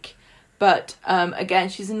like. But again,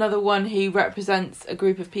 she's another one who represents a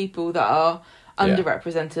group of people that are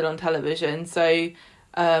underrepresented on television. So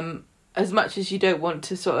as much as you don't want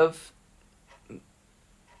to sort of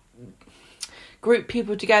group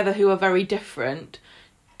people together who are very different,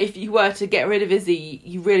 if you were to get rid of Izzy,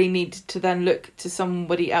 you really need to then look to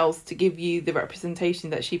somebody else to give you the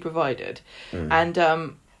representation that she provided. And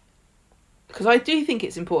because I do think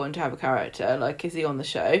it's important to have a character like Izzy on the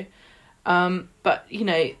show. But,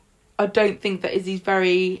 I don't think that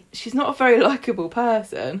she's not a very likeable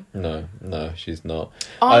person. No, she's not.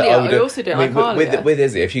 Alia, I also don't like Alia. With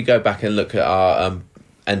Izzy, if you go back and look at our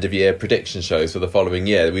end of year prediction shows for the following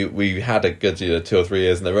year, we had a good 2 or 3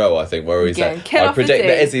 years in a row, I think, where we said, I predict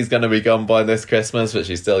that Izzy's going to be gone by this Christmas, but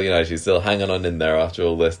she's still hanging on in there after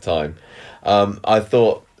all this time. I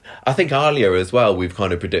think Alia as well, we've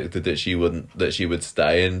kind of predicted that she would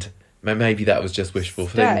stay, and maybe that was just wishful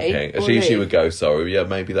thinking. She would go, sorry. Yeah,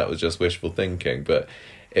 maybe that was just wishful thinking. But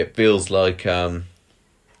it feels like I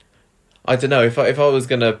don't know. If I was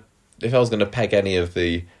gonna peg any of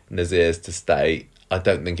the Nazirs to stay, I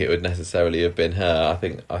don't think it would necessarily have been her. I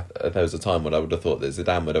think there was a time when I would have thought that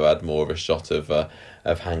Zedan would have had more of a shot of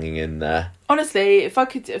hanging in there. Honestly, if I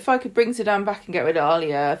could bring Zedan back and get rid of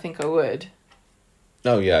Alia, I think I would.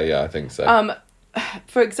 Oh yeah, I think so.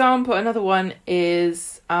 For example, another one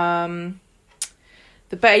is the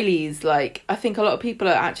Baileys. Like, I think a lot of people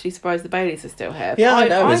are actually surprised the Baileys are still here. Yeah, I'm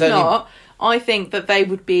not. I think that they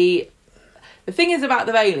would be... The thing is about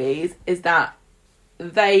the Baileys is that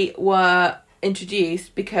they were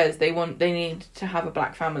introduced because they need to have a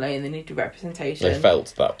black family and they needed representation. They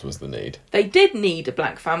felt that was the need. They did need a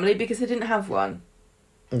black family because they didn't have one.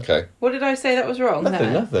 Okay. What did I say that was wrong?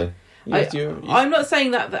 Nothing. I'm not saying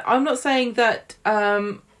that. I'm not saying that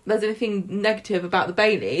there's anything negative about the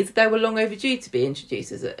Baileys. They were long overdue to be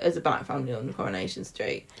introduced as a black family on Coronation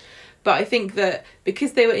Street. But I think that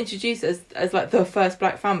because they were introduced as like the first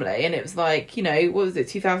black family, and it was like, you know, what was it,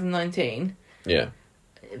 2019? Yeah.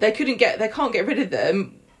 They can't get rid of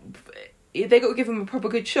them. They got to give them a proper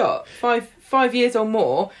good shot. 5 years or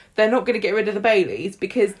more, they're not going to get rid of the Baileys,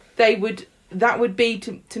 because that would be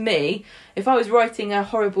to me, if I was writing a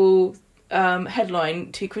horrible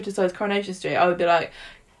headline to criticise Coronation Street, I would be like,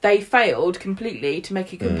 they failed completely to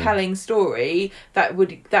make a compelling story that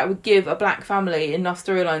would give a black family enough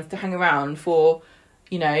storylines to hang around for,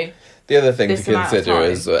 you know. The other thing to consider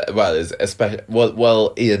is especially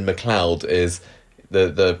Ian McLeod is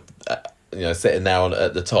the sitting there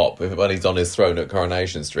at the top when he's on his throne at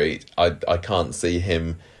Coronation Street. I can't see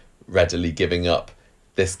him readily giving up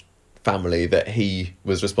this family that he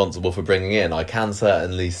was responsible for bringing in. I can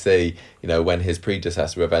certainly see, you know, when his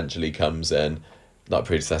predecessor eventually comes in.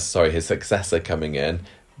 His successor coming in,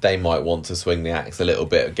 they might want to swing the axe a little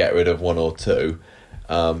bit, get rid of one or two.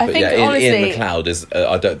 But honestly, Ian McLeod is,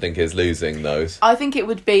 I don't think, is losing those. I think it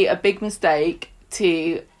would be a big mistake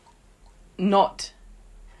to not.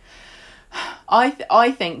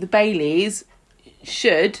 I think the Baileys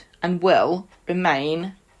should and will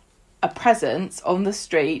remain a presence on the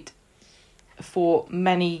street for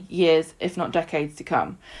many years, if not decades, to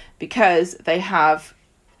come, because they've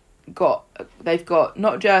got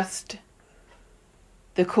not just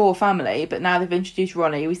the core family, but now they've introduced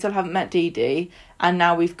Ronnie. We still haven't met Dee Dee, and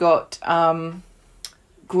now we've got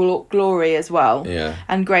Glory as well. Yeah.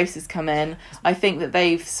 And Grace has come in. I think that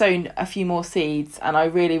they've sown a few more seeds, and I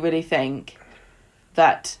really, really think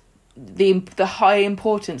that the high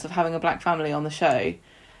importance of having a black family on the show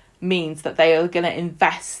means that they are going to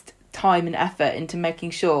invest time and effort into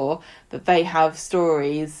making sure that they have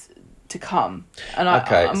stories to come. And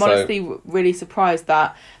I'm honestly really surprised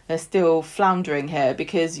that they're still floundering here,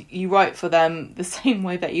 because you write for them the same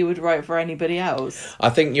way that you would write for anybody else. I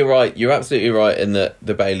think you're right. You're absolutely right in that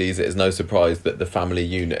the Baileys, it is no surprise that the family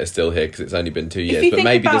unit is still here, because it's only been 2 years. But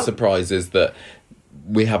maybe the surprise is that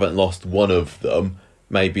we haven't lost one of them.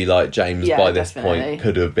 Maybe like James by this point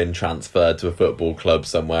could have been transferred to a football club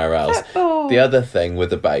somewhere else. Football. The other thing with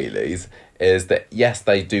the Baileys is that, yes,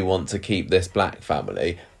 they do want to keep this black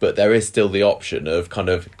family, but there is still the option of kind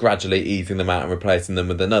of gradually easing them out and replacing them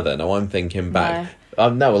with another. Now, I'm thinking back...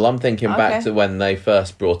 I'm thinking back to when they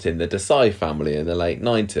first brought in the Desai family in the late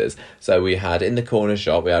 90s. So we had, in the corner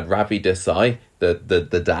shop, we had Ravi Desai,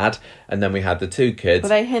 the dad, and then we had the two kids. Were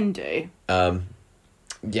they Hindu?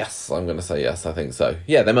 Yes, I'm going to say yes, I think so.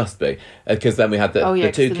 Yeah, they must be. Because then we had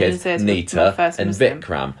the two kids, Nita and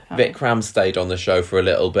Vikram. Vikram stayed on the show for a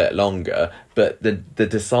little bit longer, but the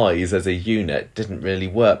Desais as a unit didn't really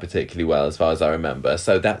work particularly well, as far as I remember.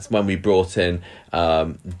 So that's when we brought in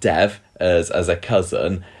Dev as a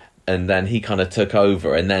cousin, and then he kind of took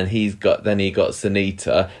over, and then he got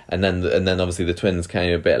Sunita, and then obviously the twins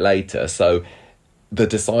came a bit later. So the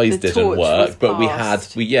Desais didn't work, but we had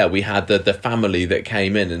the family that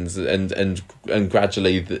came in and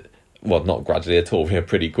gradually not gradually at all,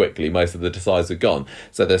 pretty quickly most of the Desais are gone.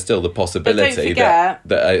 So there's still the possibility that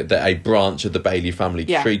a branch of the Bailey family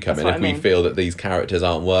tree come in if we feel that these characters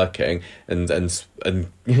aren't working, and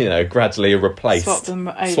you know, gradually replace, swap them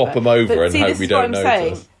over, and hope we don't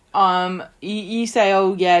notice. You say,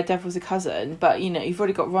 Dev was a cousin, but you know, you've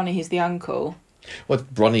already got Ronnie, who's the uncle. Well,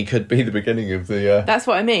 Ronnie could be the beginning of the... that's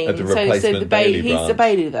what I mean. So the Bailey, he's the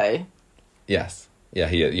Bailey, though. Yes. Yeah,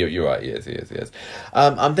 you're right, he is.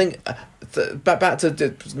 I'm thinking... back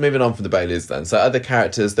to moving on from the Baileys then. So other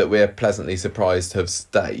characters that we're pleasantly surprised have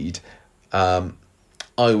stayed. I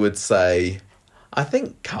would say... I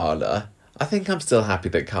think Carla... I think I'm still happy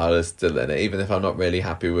that Carla's still in it, even if I'm not really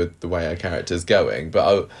happy with the way her character's going.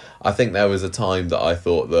 But I think there was a time that I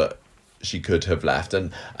thought that she could have left,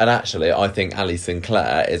 and actually I think Ali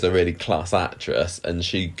Sinclair is a really class actress, and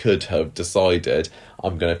she could have decided,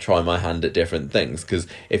 I'm going to try my hand at different things, because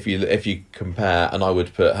if you compare, and I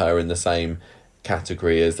would put her in the same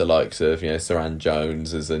category as the likes of, you know, Saran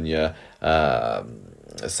Jones and your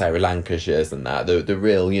Sarah Lancashire's and that, the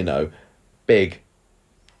real, you know, big,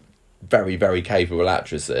 very, very capable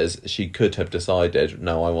actresses, she could have decided,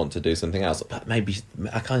 no, I want to do something else. But maybe,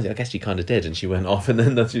 I guess she kind of did, and she went off, and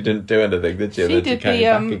then she didn't do anything, did she? She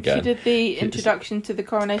did the introduction to the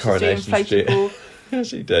Coronation Street inflatable. Yeah,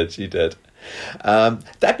 she did.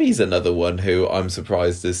 Debbie's another one who I'm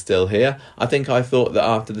surprised is still here. I think I thought that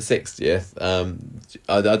after the 60th,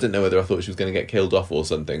 I didn't know whether I thought she was going to get killed off or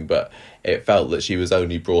something, but it felt that she was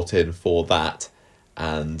only brought in for that,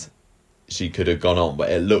 and she could have gone on, but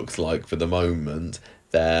it looks like for the moment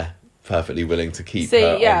they're perfectly willing to keep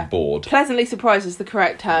her on board. Pleasantly surprised is the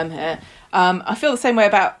correct term here. I feel the same way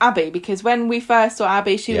about Abby, because when we first saw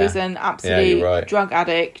Abby, she was an absolute drug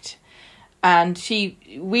addict, and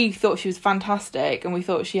we thought she was fantastic, and we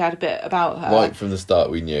thought she had a bit about her. Right from the start,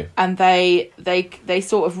 we knew. And they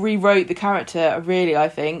sort of rewrote the character, really, I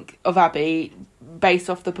think, of Abby based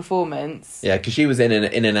off the performance. Yeah, because she was in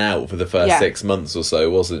and out for the first 6 months or so,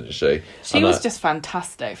 wasn't she? She was just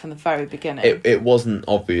fantastic from the very beginning. It wasn't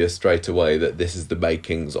obvious straight away that this is the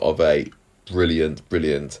makings of a brilliant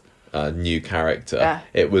new character. Yeah.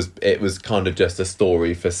 It was kind of just a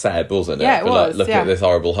story for Seb, wasn't it? Yeah, it was. Look at this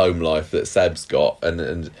horrible home life that Seb's got,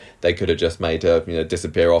 and they could have just made her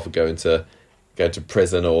disappear off and go into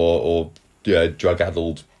prison or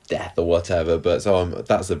drug-addled death or whatever. But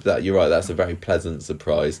you're right, that's a very pleasant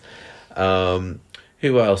surprise.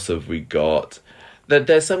 Who else have we got?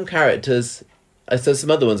 There's some characters, there's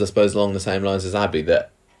some other ones I suppose along the same lines as Abby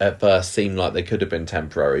that at first seemed like they could have been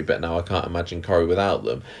temporary, but now I can't imagine Corrie without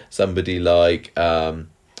them. Somebody like Evelyn,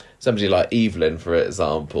 for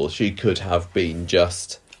example, she could have been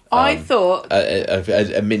just I thought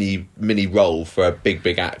a mini role for a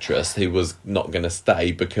big actress who was not going to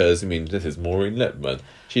stay, because this is Maureen Lipman.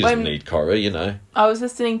 She doesn't need Corrie, I was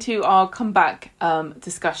listening to our comeback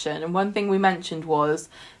discussion, and one thing we mentioned was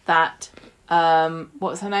that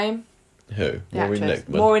what's her name? Who? Maureen Lipman.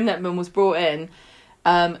 Maureen Lipman was brought in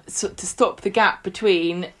to stop the gap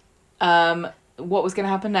between what was going to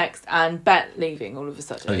happen next and Bet leaving all of a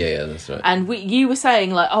sudden. Oh yeah, that's right. And you were saying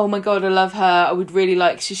like, oh my god, I love her. I would really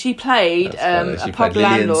like. She played a pub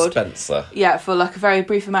landlord. Spencer. Yeah, for like a very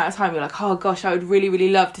brief amount of time. You're like, oh gosh, I would really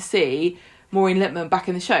love to see Maureen Lipman back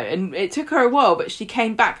in the show. And it took her a while, but she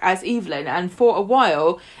came back as Evelyn, and for a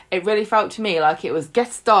while it really felt to me like it was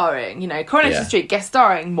guest starring, Coronation Street guest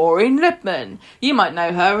starring Maureen Lipman. You might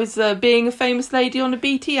know her as being a famous lady on a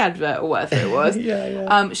BT advert or whatever it was.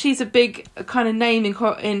 yeah. She's a big kind of name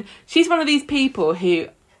in she's one of these people who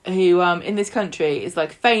in this country is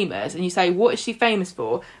like famous, and you say, what is she famous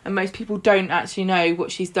for? And most people don't actually know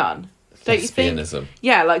what she's done. Don't you think?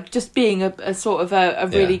 Yeah, like just being a sort of a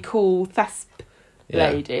really cool thesp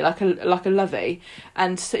lady, like a lovey.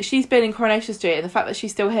 And so she's been in Coronation Street, and the fact that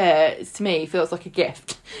she's still here, to me, feels like a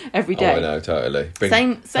gift every day. Oh, I know, totally.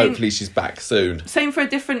 Same. Hopefully she's back soon. Same for a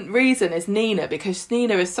different reason as Nina, because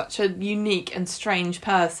Nina is such a unique and strange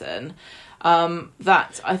person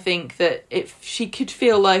that I think that if she could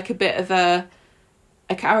feel like a bit of a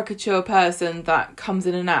caricature person that comes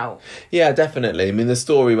in and out. Yeah, definitely. The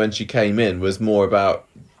story when she came in was more about,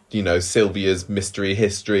 Sylvia's mystery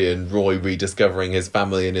history and Roy rediscovering his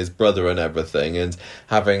family and his brother and everything, and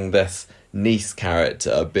having this niece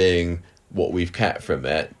character being what we've kept from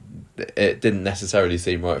it. It didn't necessarily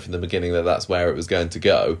seem right from the beginning that that's where it was going to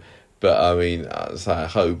go. But I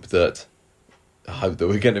hope that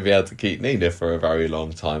we're going to be able to keep Nina for a very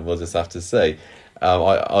long time. We'll just have to see. I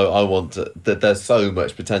want that. There's so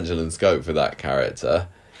much potential and scope for that character.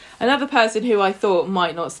 Another person who I thought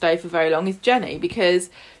might not stay for very long is Jenny,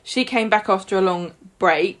 because she came back after a long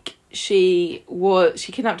break. She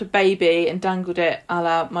kidnapped a baby and dangled it a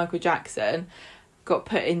la Michael Jackson, got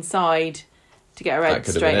put inside to get her head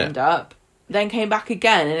straightened up, then came back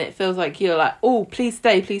again, and it feels like you're like, oh, please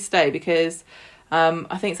stay, because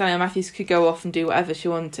I think Sally Matthews could go off and do whatever she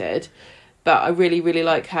wanted. But I really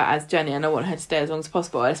like her as Jenny, and I want her to stay as long as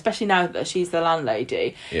possible, especially now that she's the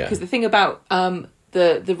landlady. Yeah. Because the thing about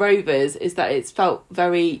the Rovers is that it's felt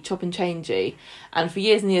very chop and changey, and for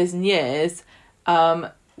years and years and years,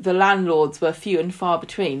 the landlords were few and far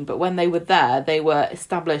between. But when they were there, they were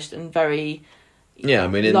established and very in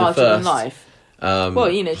the larger first than life.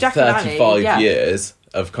 Jack 35 years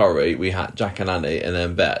of Corrie, we had Jack and Annie, and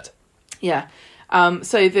then Bet. Yeah.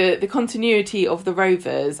 So the continuity of the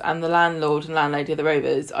Rovers and the landlord and landlady of the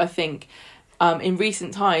Rovers, I think, in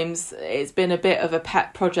recent times, it's been a bit of a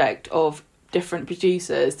pet project of different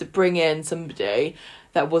producers to bring in somebody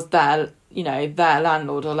that was their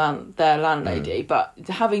landlord or their landlady. But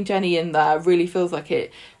having Jenny in there really feels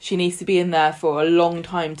like she needs to be in there for a long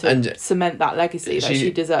time to cement that legacy that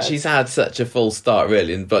she deserves. She's had such a full start,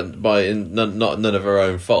 really, but none of her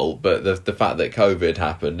own fault. But the fact that COVID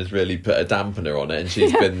happened has really put a dampener on it, and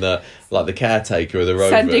she's been the caretaker of the Rovers,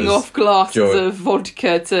 sending off glasses of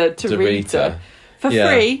vodka to Rita for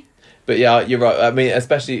free. But yeah, you're right.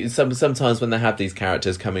 Especially sometimes when they have these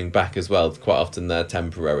characters coming back as well, quite often they're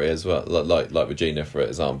temporary as well. Like Regina, for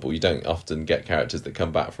example, you don't often get characters that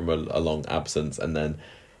come back from a long absence and then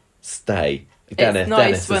stay.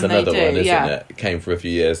 Dennis is another one, isn't it? Came for a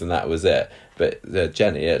few years and that was it. But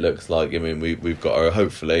Jenny, it looks like we've got her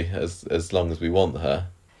hopefully as long as we want her.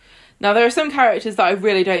 Now, there are some characters that I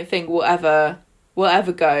really don't think will ever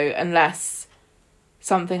go unless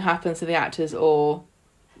something happens to the actors or,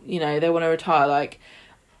 you know, they want to retire. Like,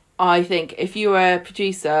 I think if you were a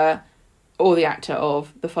producer or the actor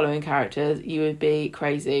of the following characters, you would be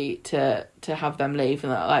crazy to have them leave.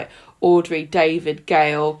 And like Audrey, David,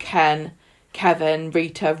 Gail, Ken, Kevin,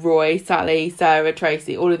 Rita, Roy, Sally, Sarah,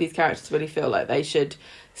 Tracy, all of these characters really feel like they should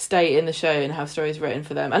stay in the show and have stories written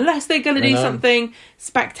for them. Unless they're going to do something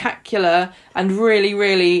spectacular and really,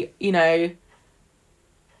 really, you know...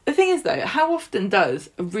 The thing is, though, how often does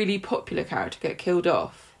a really popular character get killed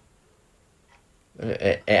off?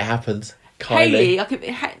 It happens. Kylie. Hayley,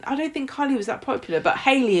 I don't think Kylie was that popular, but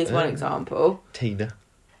Hayley is one example. Tina.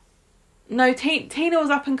 No, Tina was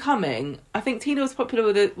up and coming. I think Tina was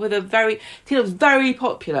popular Tina was very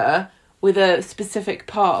popular with a specific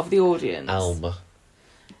part of the audience. Alma.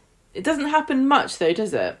 It doesn't happen much, though,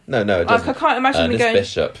 does it? No, it doesn't. Like, I can't imagine Ernest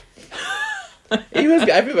Bishop. He was.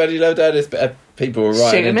 Everybody loved Ernest. People were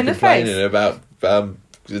writing and complaining about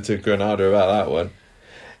to Granada about that one.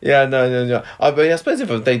 Yeah, no. I mean, I suppose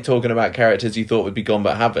if they're talking about characters you thought would be gone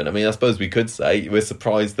but haven't, I mean, I suppose we could say we're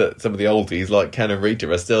surprised that some of the oldies like Ken and Rita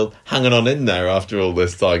are still hanging on in there after all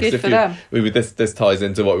this time. Good for them. This ties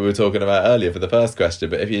into what we were talking about earlier for the first question,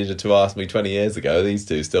 but if you had to ask me 20 years ago, these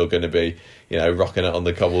two still going to be, you know, rocking it on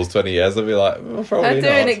the cobbles 20 years, I'd be like, well, probably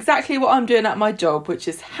they're doing exactly what I'm doing at my job, which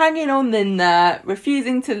is hanging on in there,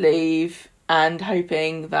 refusing to leave, and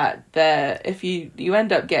hoping that if you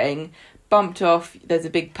end up getting bumped off, there's a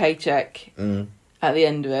big paycheck at the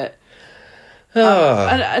end of it.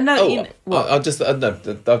 I've just thought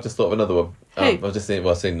of another one. I've just seen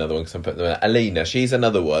another one because I'm putting them in. Alina, she's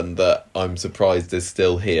another one that I'm surprised is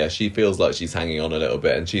still here. She feels like she's hanging on a little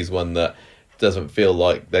bit, and she's one that doesn't feel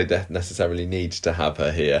like they necessarily need to have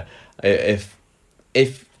her here. If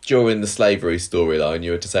during the slavery storyline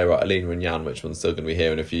you were to say, right, Alina and Jan, which one's still going to be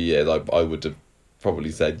here in a few years, I would have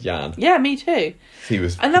probably said Jan. Yeah, me too. He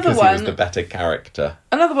was the better character.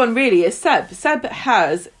 Another one really is Seb. Seb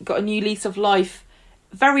has got a new lease of life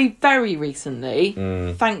very, very recently,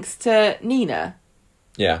 thanks to Nina.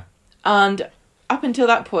 Yeah. And up until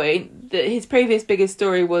that point, his previous biggest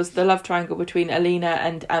story was the love triangle between Alina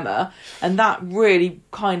and Emma, and that really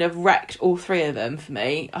kind of wrecked all three of them for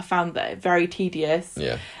me. I found that very tedious.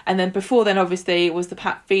 Yeah. And then before then, obviously, was the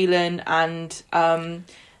Pat Phelan and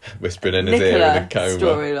whispering in his ear in a coma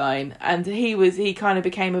storyline, and he kind of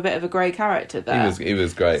became a bit of a grey character there. He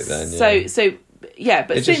was great then. Yeah. So yeah,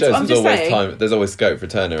 but it just shows there's always scope for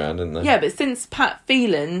turnaround, isn't there? Yeah, but since Pat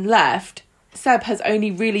Phelan left, Seb has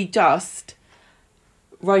only really just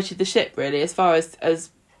righted the ship, really, as far as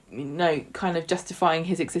you know, kind of justifying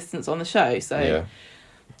his existence on the show. So yeah.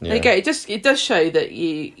 There you go. It does show that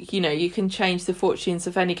you can change the fortunes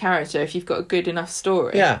of any character if you've got a good enough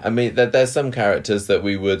story. Yeah, I mean, there's some characters that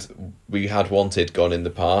we had wanted gone in the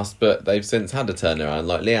past, but they've since had a turnaround.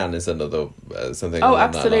 Like Leanne is another something. Oh,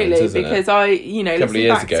 absolutely! Lines, because a couple of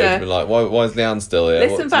years ago, it's been like, why is Leanne still here?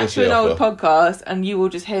 Listen back to an old podcast, and you will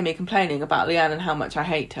just hear me complaining about Leanne and how much I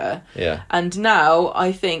hate her. Yeah. And now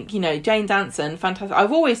I think Jane Danson, fantastic.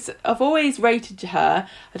 I've always rated her.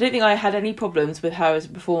 I don't think I had any problems with her as a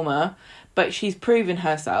performer, but she's proven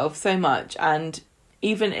herself so much, and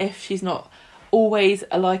even if she's not always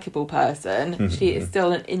a likeable person, she is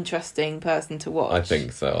still an interesting person to watch. I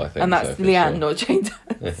think so. And that's Leanne, not Jane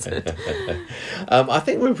Danson. I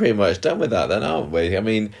think we're pretty much done with that then, aren't we? I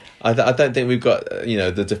mean, I don't think we've got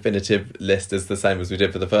the definitive list is the same as we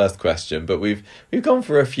did for the first question, but we've gone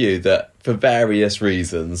for a few that for various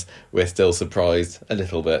reasons we're still surprised a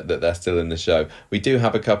little bit that they're still in the show. We do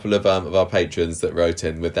have a couple of our patrons that wrote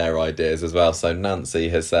in with their ideas as well. So Nancy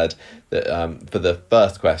has said that for the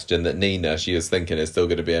first question that Nina, she was thinking, is still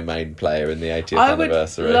going to be a main player in the 80th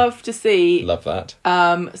anniversary. I would love to see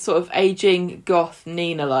that sort of aging goth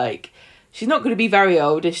Nina. Like, she's not going to be very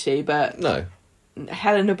old, is she? But no.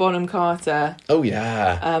 Helena Bonham Carter. Oh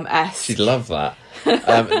yeah. She'd love that.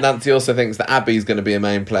 Nancy also thinks that Abby's going to be a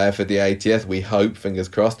main player for the 80th. We hope, fingers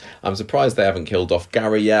crossed. I'm surprised they haven't killed off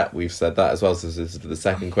Gary yet. We've said that as well. So this is the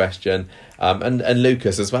second question. And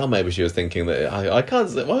Lucas as well. Maybe she was thinking that I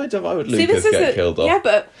can't. Why would Lucas get killed off? Yeah,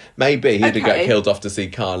 but maybe he'd get killed off to see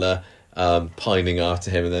Carla pining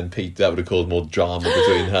after him, and then Pete. That would have caused more drama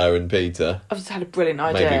between her and Peter. I've just had a brilliant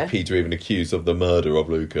idea. Maybe Peter even accused of the murder of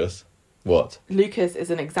Lucas. What? Lucas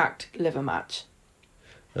is an exact liver match.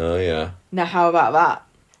 Oh, yeah. Now, how about that?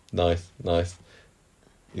 Nice.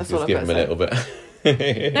 That's just give him a little bit.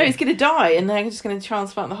 No, he's going to die, and they're just going to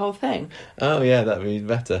transplant the whole thing. Oh, yeah, that'd be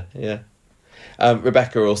better, yeah.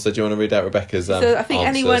 Rebecca also, do you want to read out Rebecca's So I think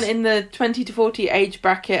answers? anyone in the 20 to 40 age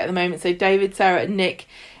bracket at the moment, so David, Sarah and Nick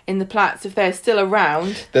in the Platts, if they're still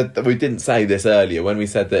around. We didn't say this earlier when we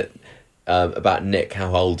said that about Nick,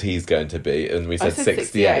 how old he's going to be, and we said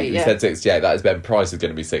 68. We said 68. That is Ben Price is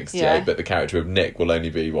going to be 68, but the character of Nick will only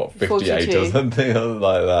be, 58 42. Or something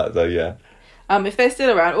like that. So, yeah. If they're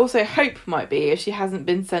still around, also Hope might be, if she hasn't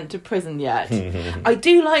been sent to prison yet. I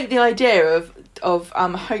do like the idea of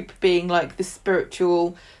Hope being like the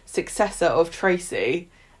spiritual successor of Tracy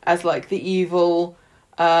as like the evil,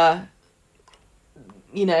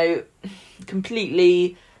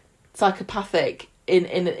 completely psychopathic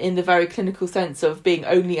in the very clinical sense of being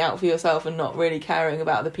only out for yourself and not really caring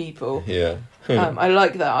about the people. Yeah. I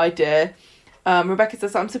like that idea. Rebecca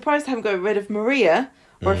says, I'm surprised I haven't got rid of Maria.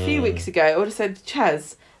 Or a few weeks ago, I would have said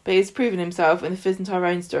Ches, but he's proven himself in the Fizz and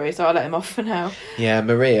Tyrone story, so I'll let him off for now. Yeah,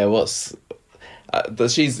 Maria,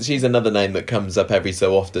 she's another name that comes up every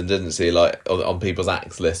so often, doesn't she? Like on people's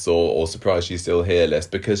axe lists or surprise she's still here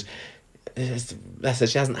list, because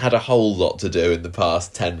she hasn't had a whole lot to do in the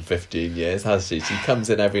past 10-15 years, has she? She comes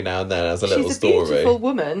in every now and then as a little story. She's a beautiful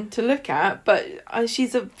woman to look at, but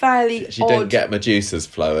she's a fairly She don't get Medusas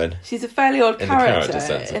flowing. She's a fairly odd character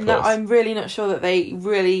sense, in that I'm really not sure that they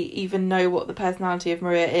really even know what the personality of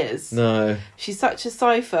Maria is. No. She's such a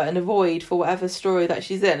cipher and a void for whatever story that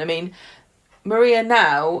she's in. I mean, Maria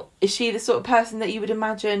now, is she the sort of person that you would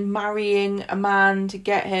imagine marrying a man to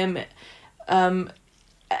get him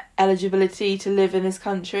eligibility to live in this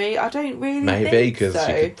country? I don't really think so. Maybe, because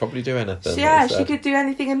she could probably do anything. She could do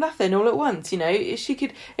anything and nothing all at once, She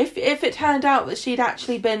could, if it turned out that she'd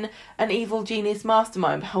actually been an evil genius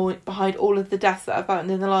mastermind behind all of the deaths that have happened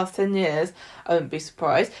in the last 10 years, I wouldn't be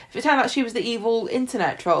surprised. If it turned out she was the evil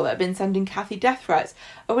internet troll that had been sending Kathy death threats,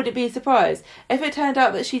 I wouldn't be surprised. If it turned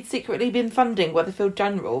out that she'd secretly been funding Weatherfield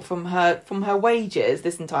General from her wages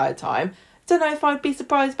this entire time, don't know if I'd be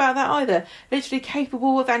surprised about that either. Literally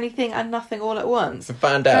capable of anything and nothing all at once. I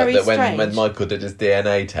found out that when Michael did his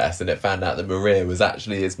DNA test and it found out that Maria was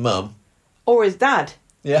actually his mum. Or his dad.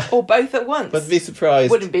 Yeah. Or both at once. Wouldn't be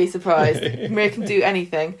surprised. Wouldn't be surprised. Maria can do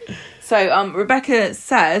anything. So Rebecca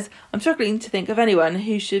says, I'm struggling to think of anyone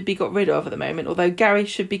who should be got rid of at the moment, although Gary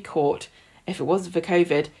should be caught. If it wasn't for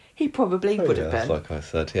COVID, he probably would have been. Like I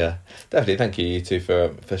said, yeah. Definitely, thank you two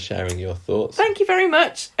for sharing your thoughts. Thank you very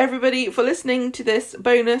much, everybody, for listening to this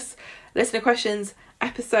bonus listener questions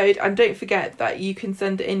episode. And don't forget that you can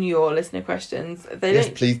send in your listener questions. Yes,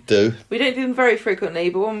 please do. We don't do them very frequently,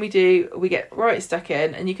 but when we do, we get right stuck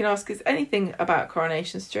in. And you can ask us anything about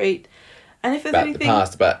Coronation Street. And if there's about anything... the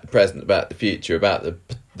past, about the present, about the future, about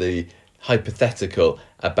the hypothetical,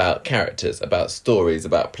 about characters, about stories,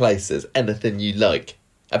 about places, anything you like.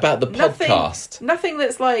 About the podcast. Nothing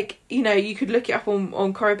that's like, you could look it up on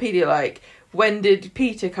Coropedia, like, when did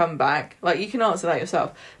Peter come back? Like, you can answer that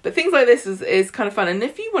yourself. But things like this is kind of fun. And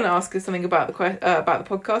if you want to ask us something about the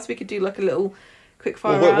podcast, we could do like a little quick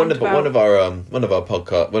fire round. One of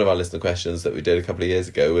our listener questions that we did a couple of years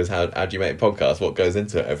ago was how do you make a podcast? What goes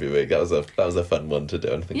into it every week? That was a fun one to do,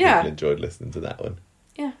 and I think people enjoyed listening to that one.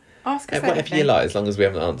 Yeah, ask us anything. Whatever you like, as long as we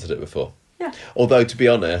haven't answered it before. Yeah. Although, to be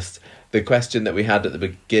honest, the question that we had at the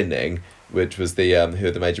beginning, which was the who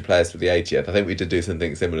are the major players for the 80th, I think we did do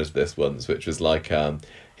something similar to this once, which was like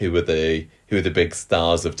who are the big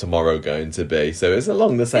stars of tomorrow going to be. So it's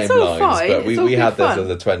along the same lines, fine. But we had this as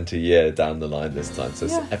a 20-year down the line this time, so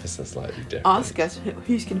it's ever so slightly different. Ask us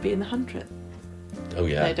who's going to be in the 100th. Oh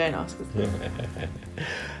yeah. No, don't ask us.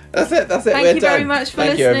 That's it. Thank you very much for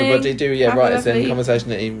listening. Thank you, everybody. Write us in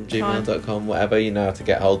conversation@gmail.com, whatever. You know how to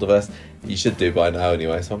get hold of us. You should do by now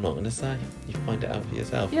anyway, so I'm not going to say. You find it out for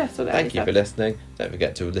yourself. Yeah, Thank you for listening. Don't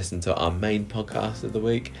forget to listen to our main podcast of the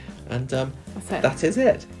week. And that is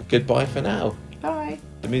it. Goodbye for now. Bye.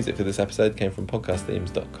 The music for this episode came from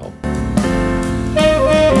podcastthemes.com.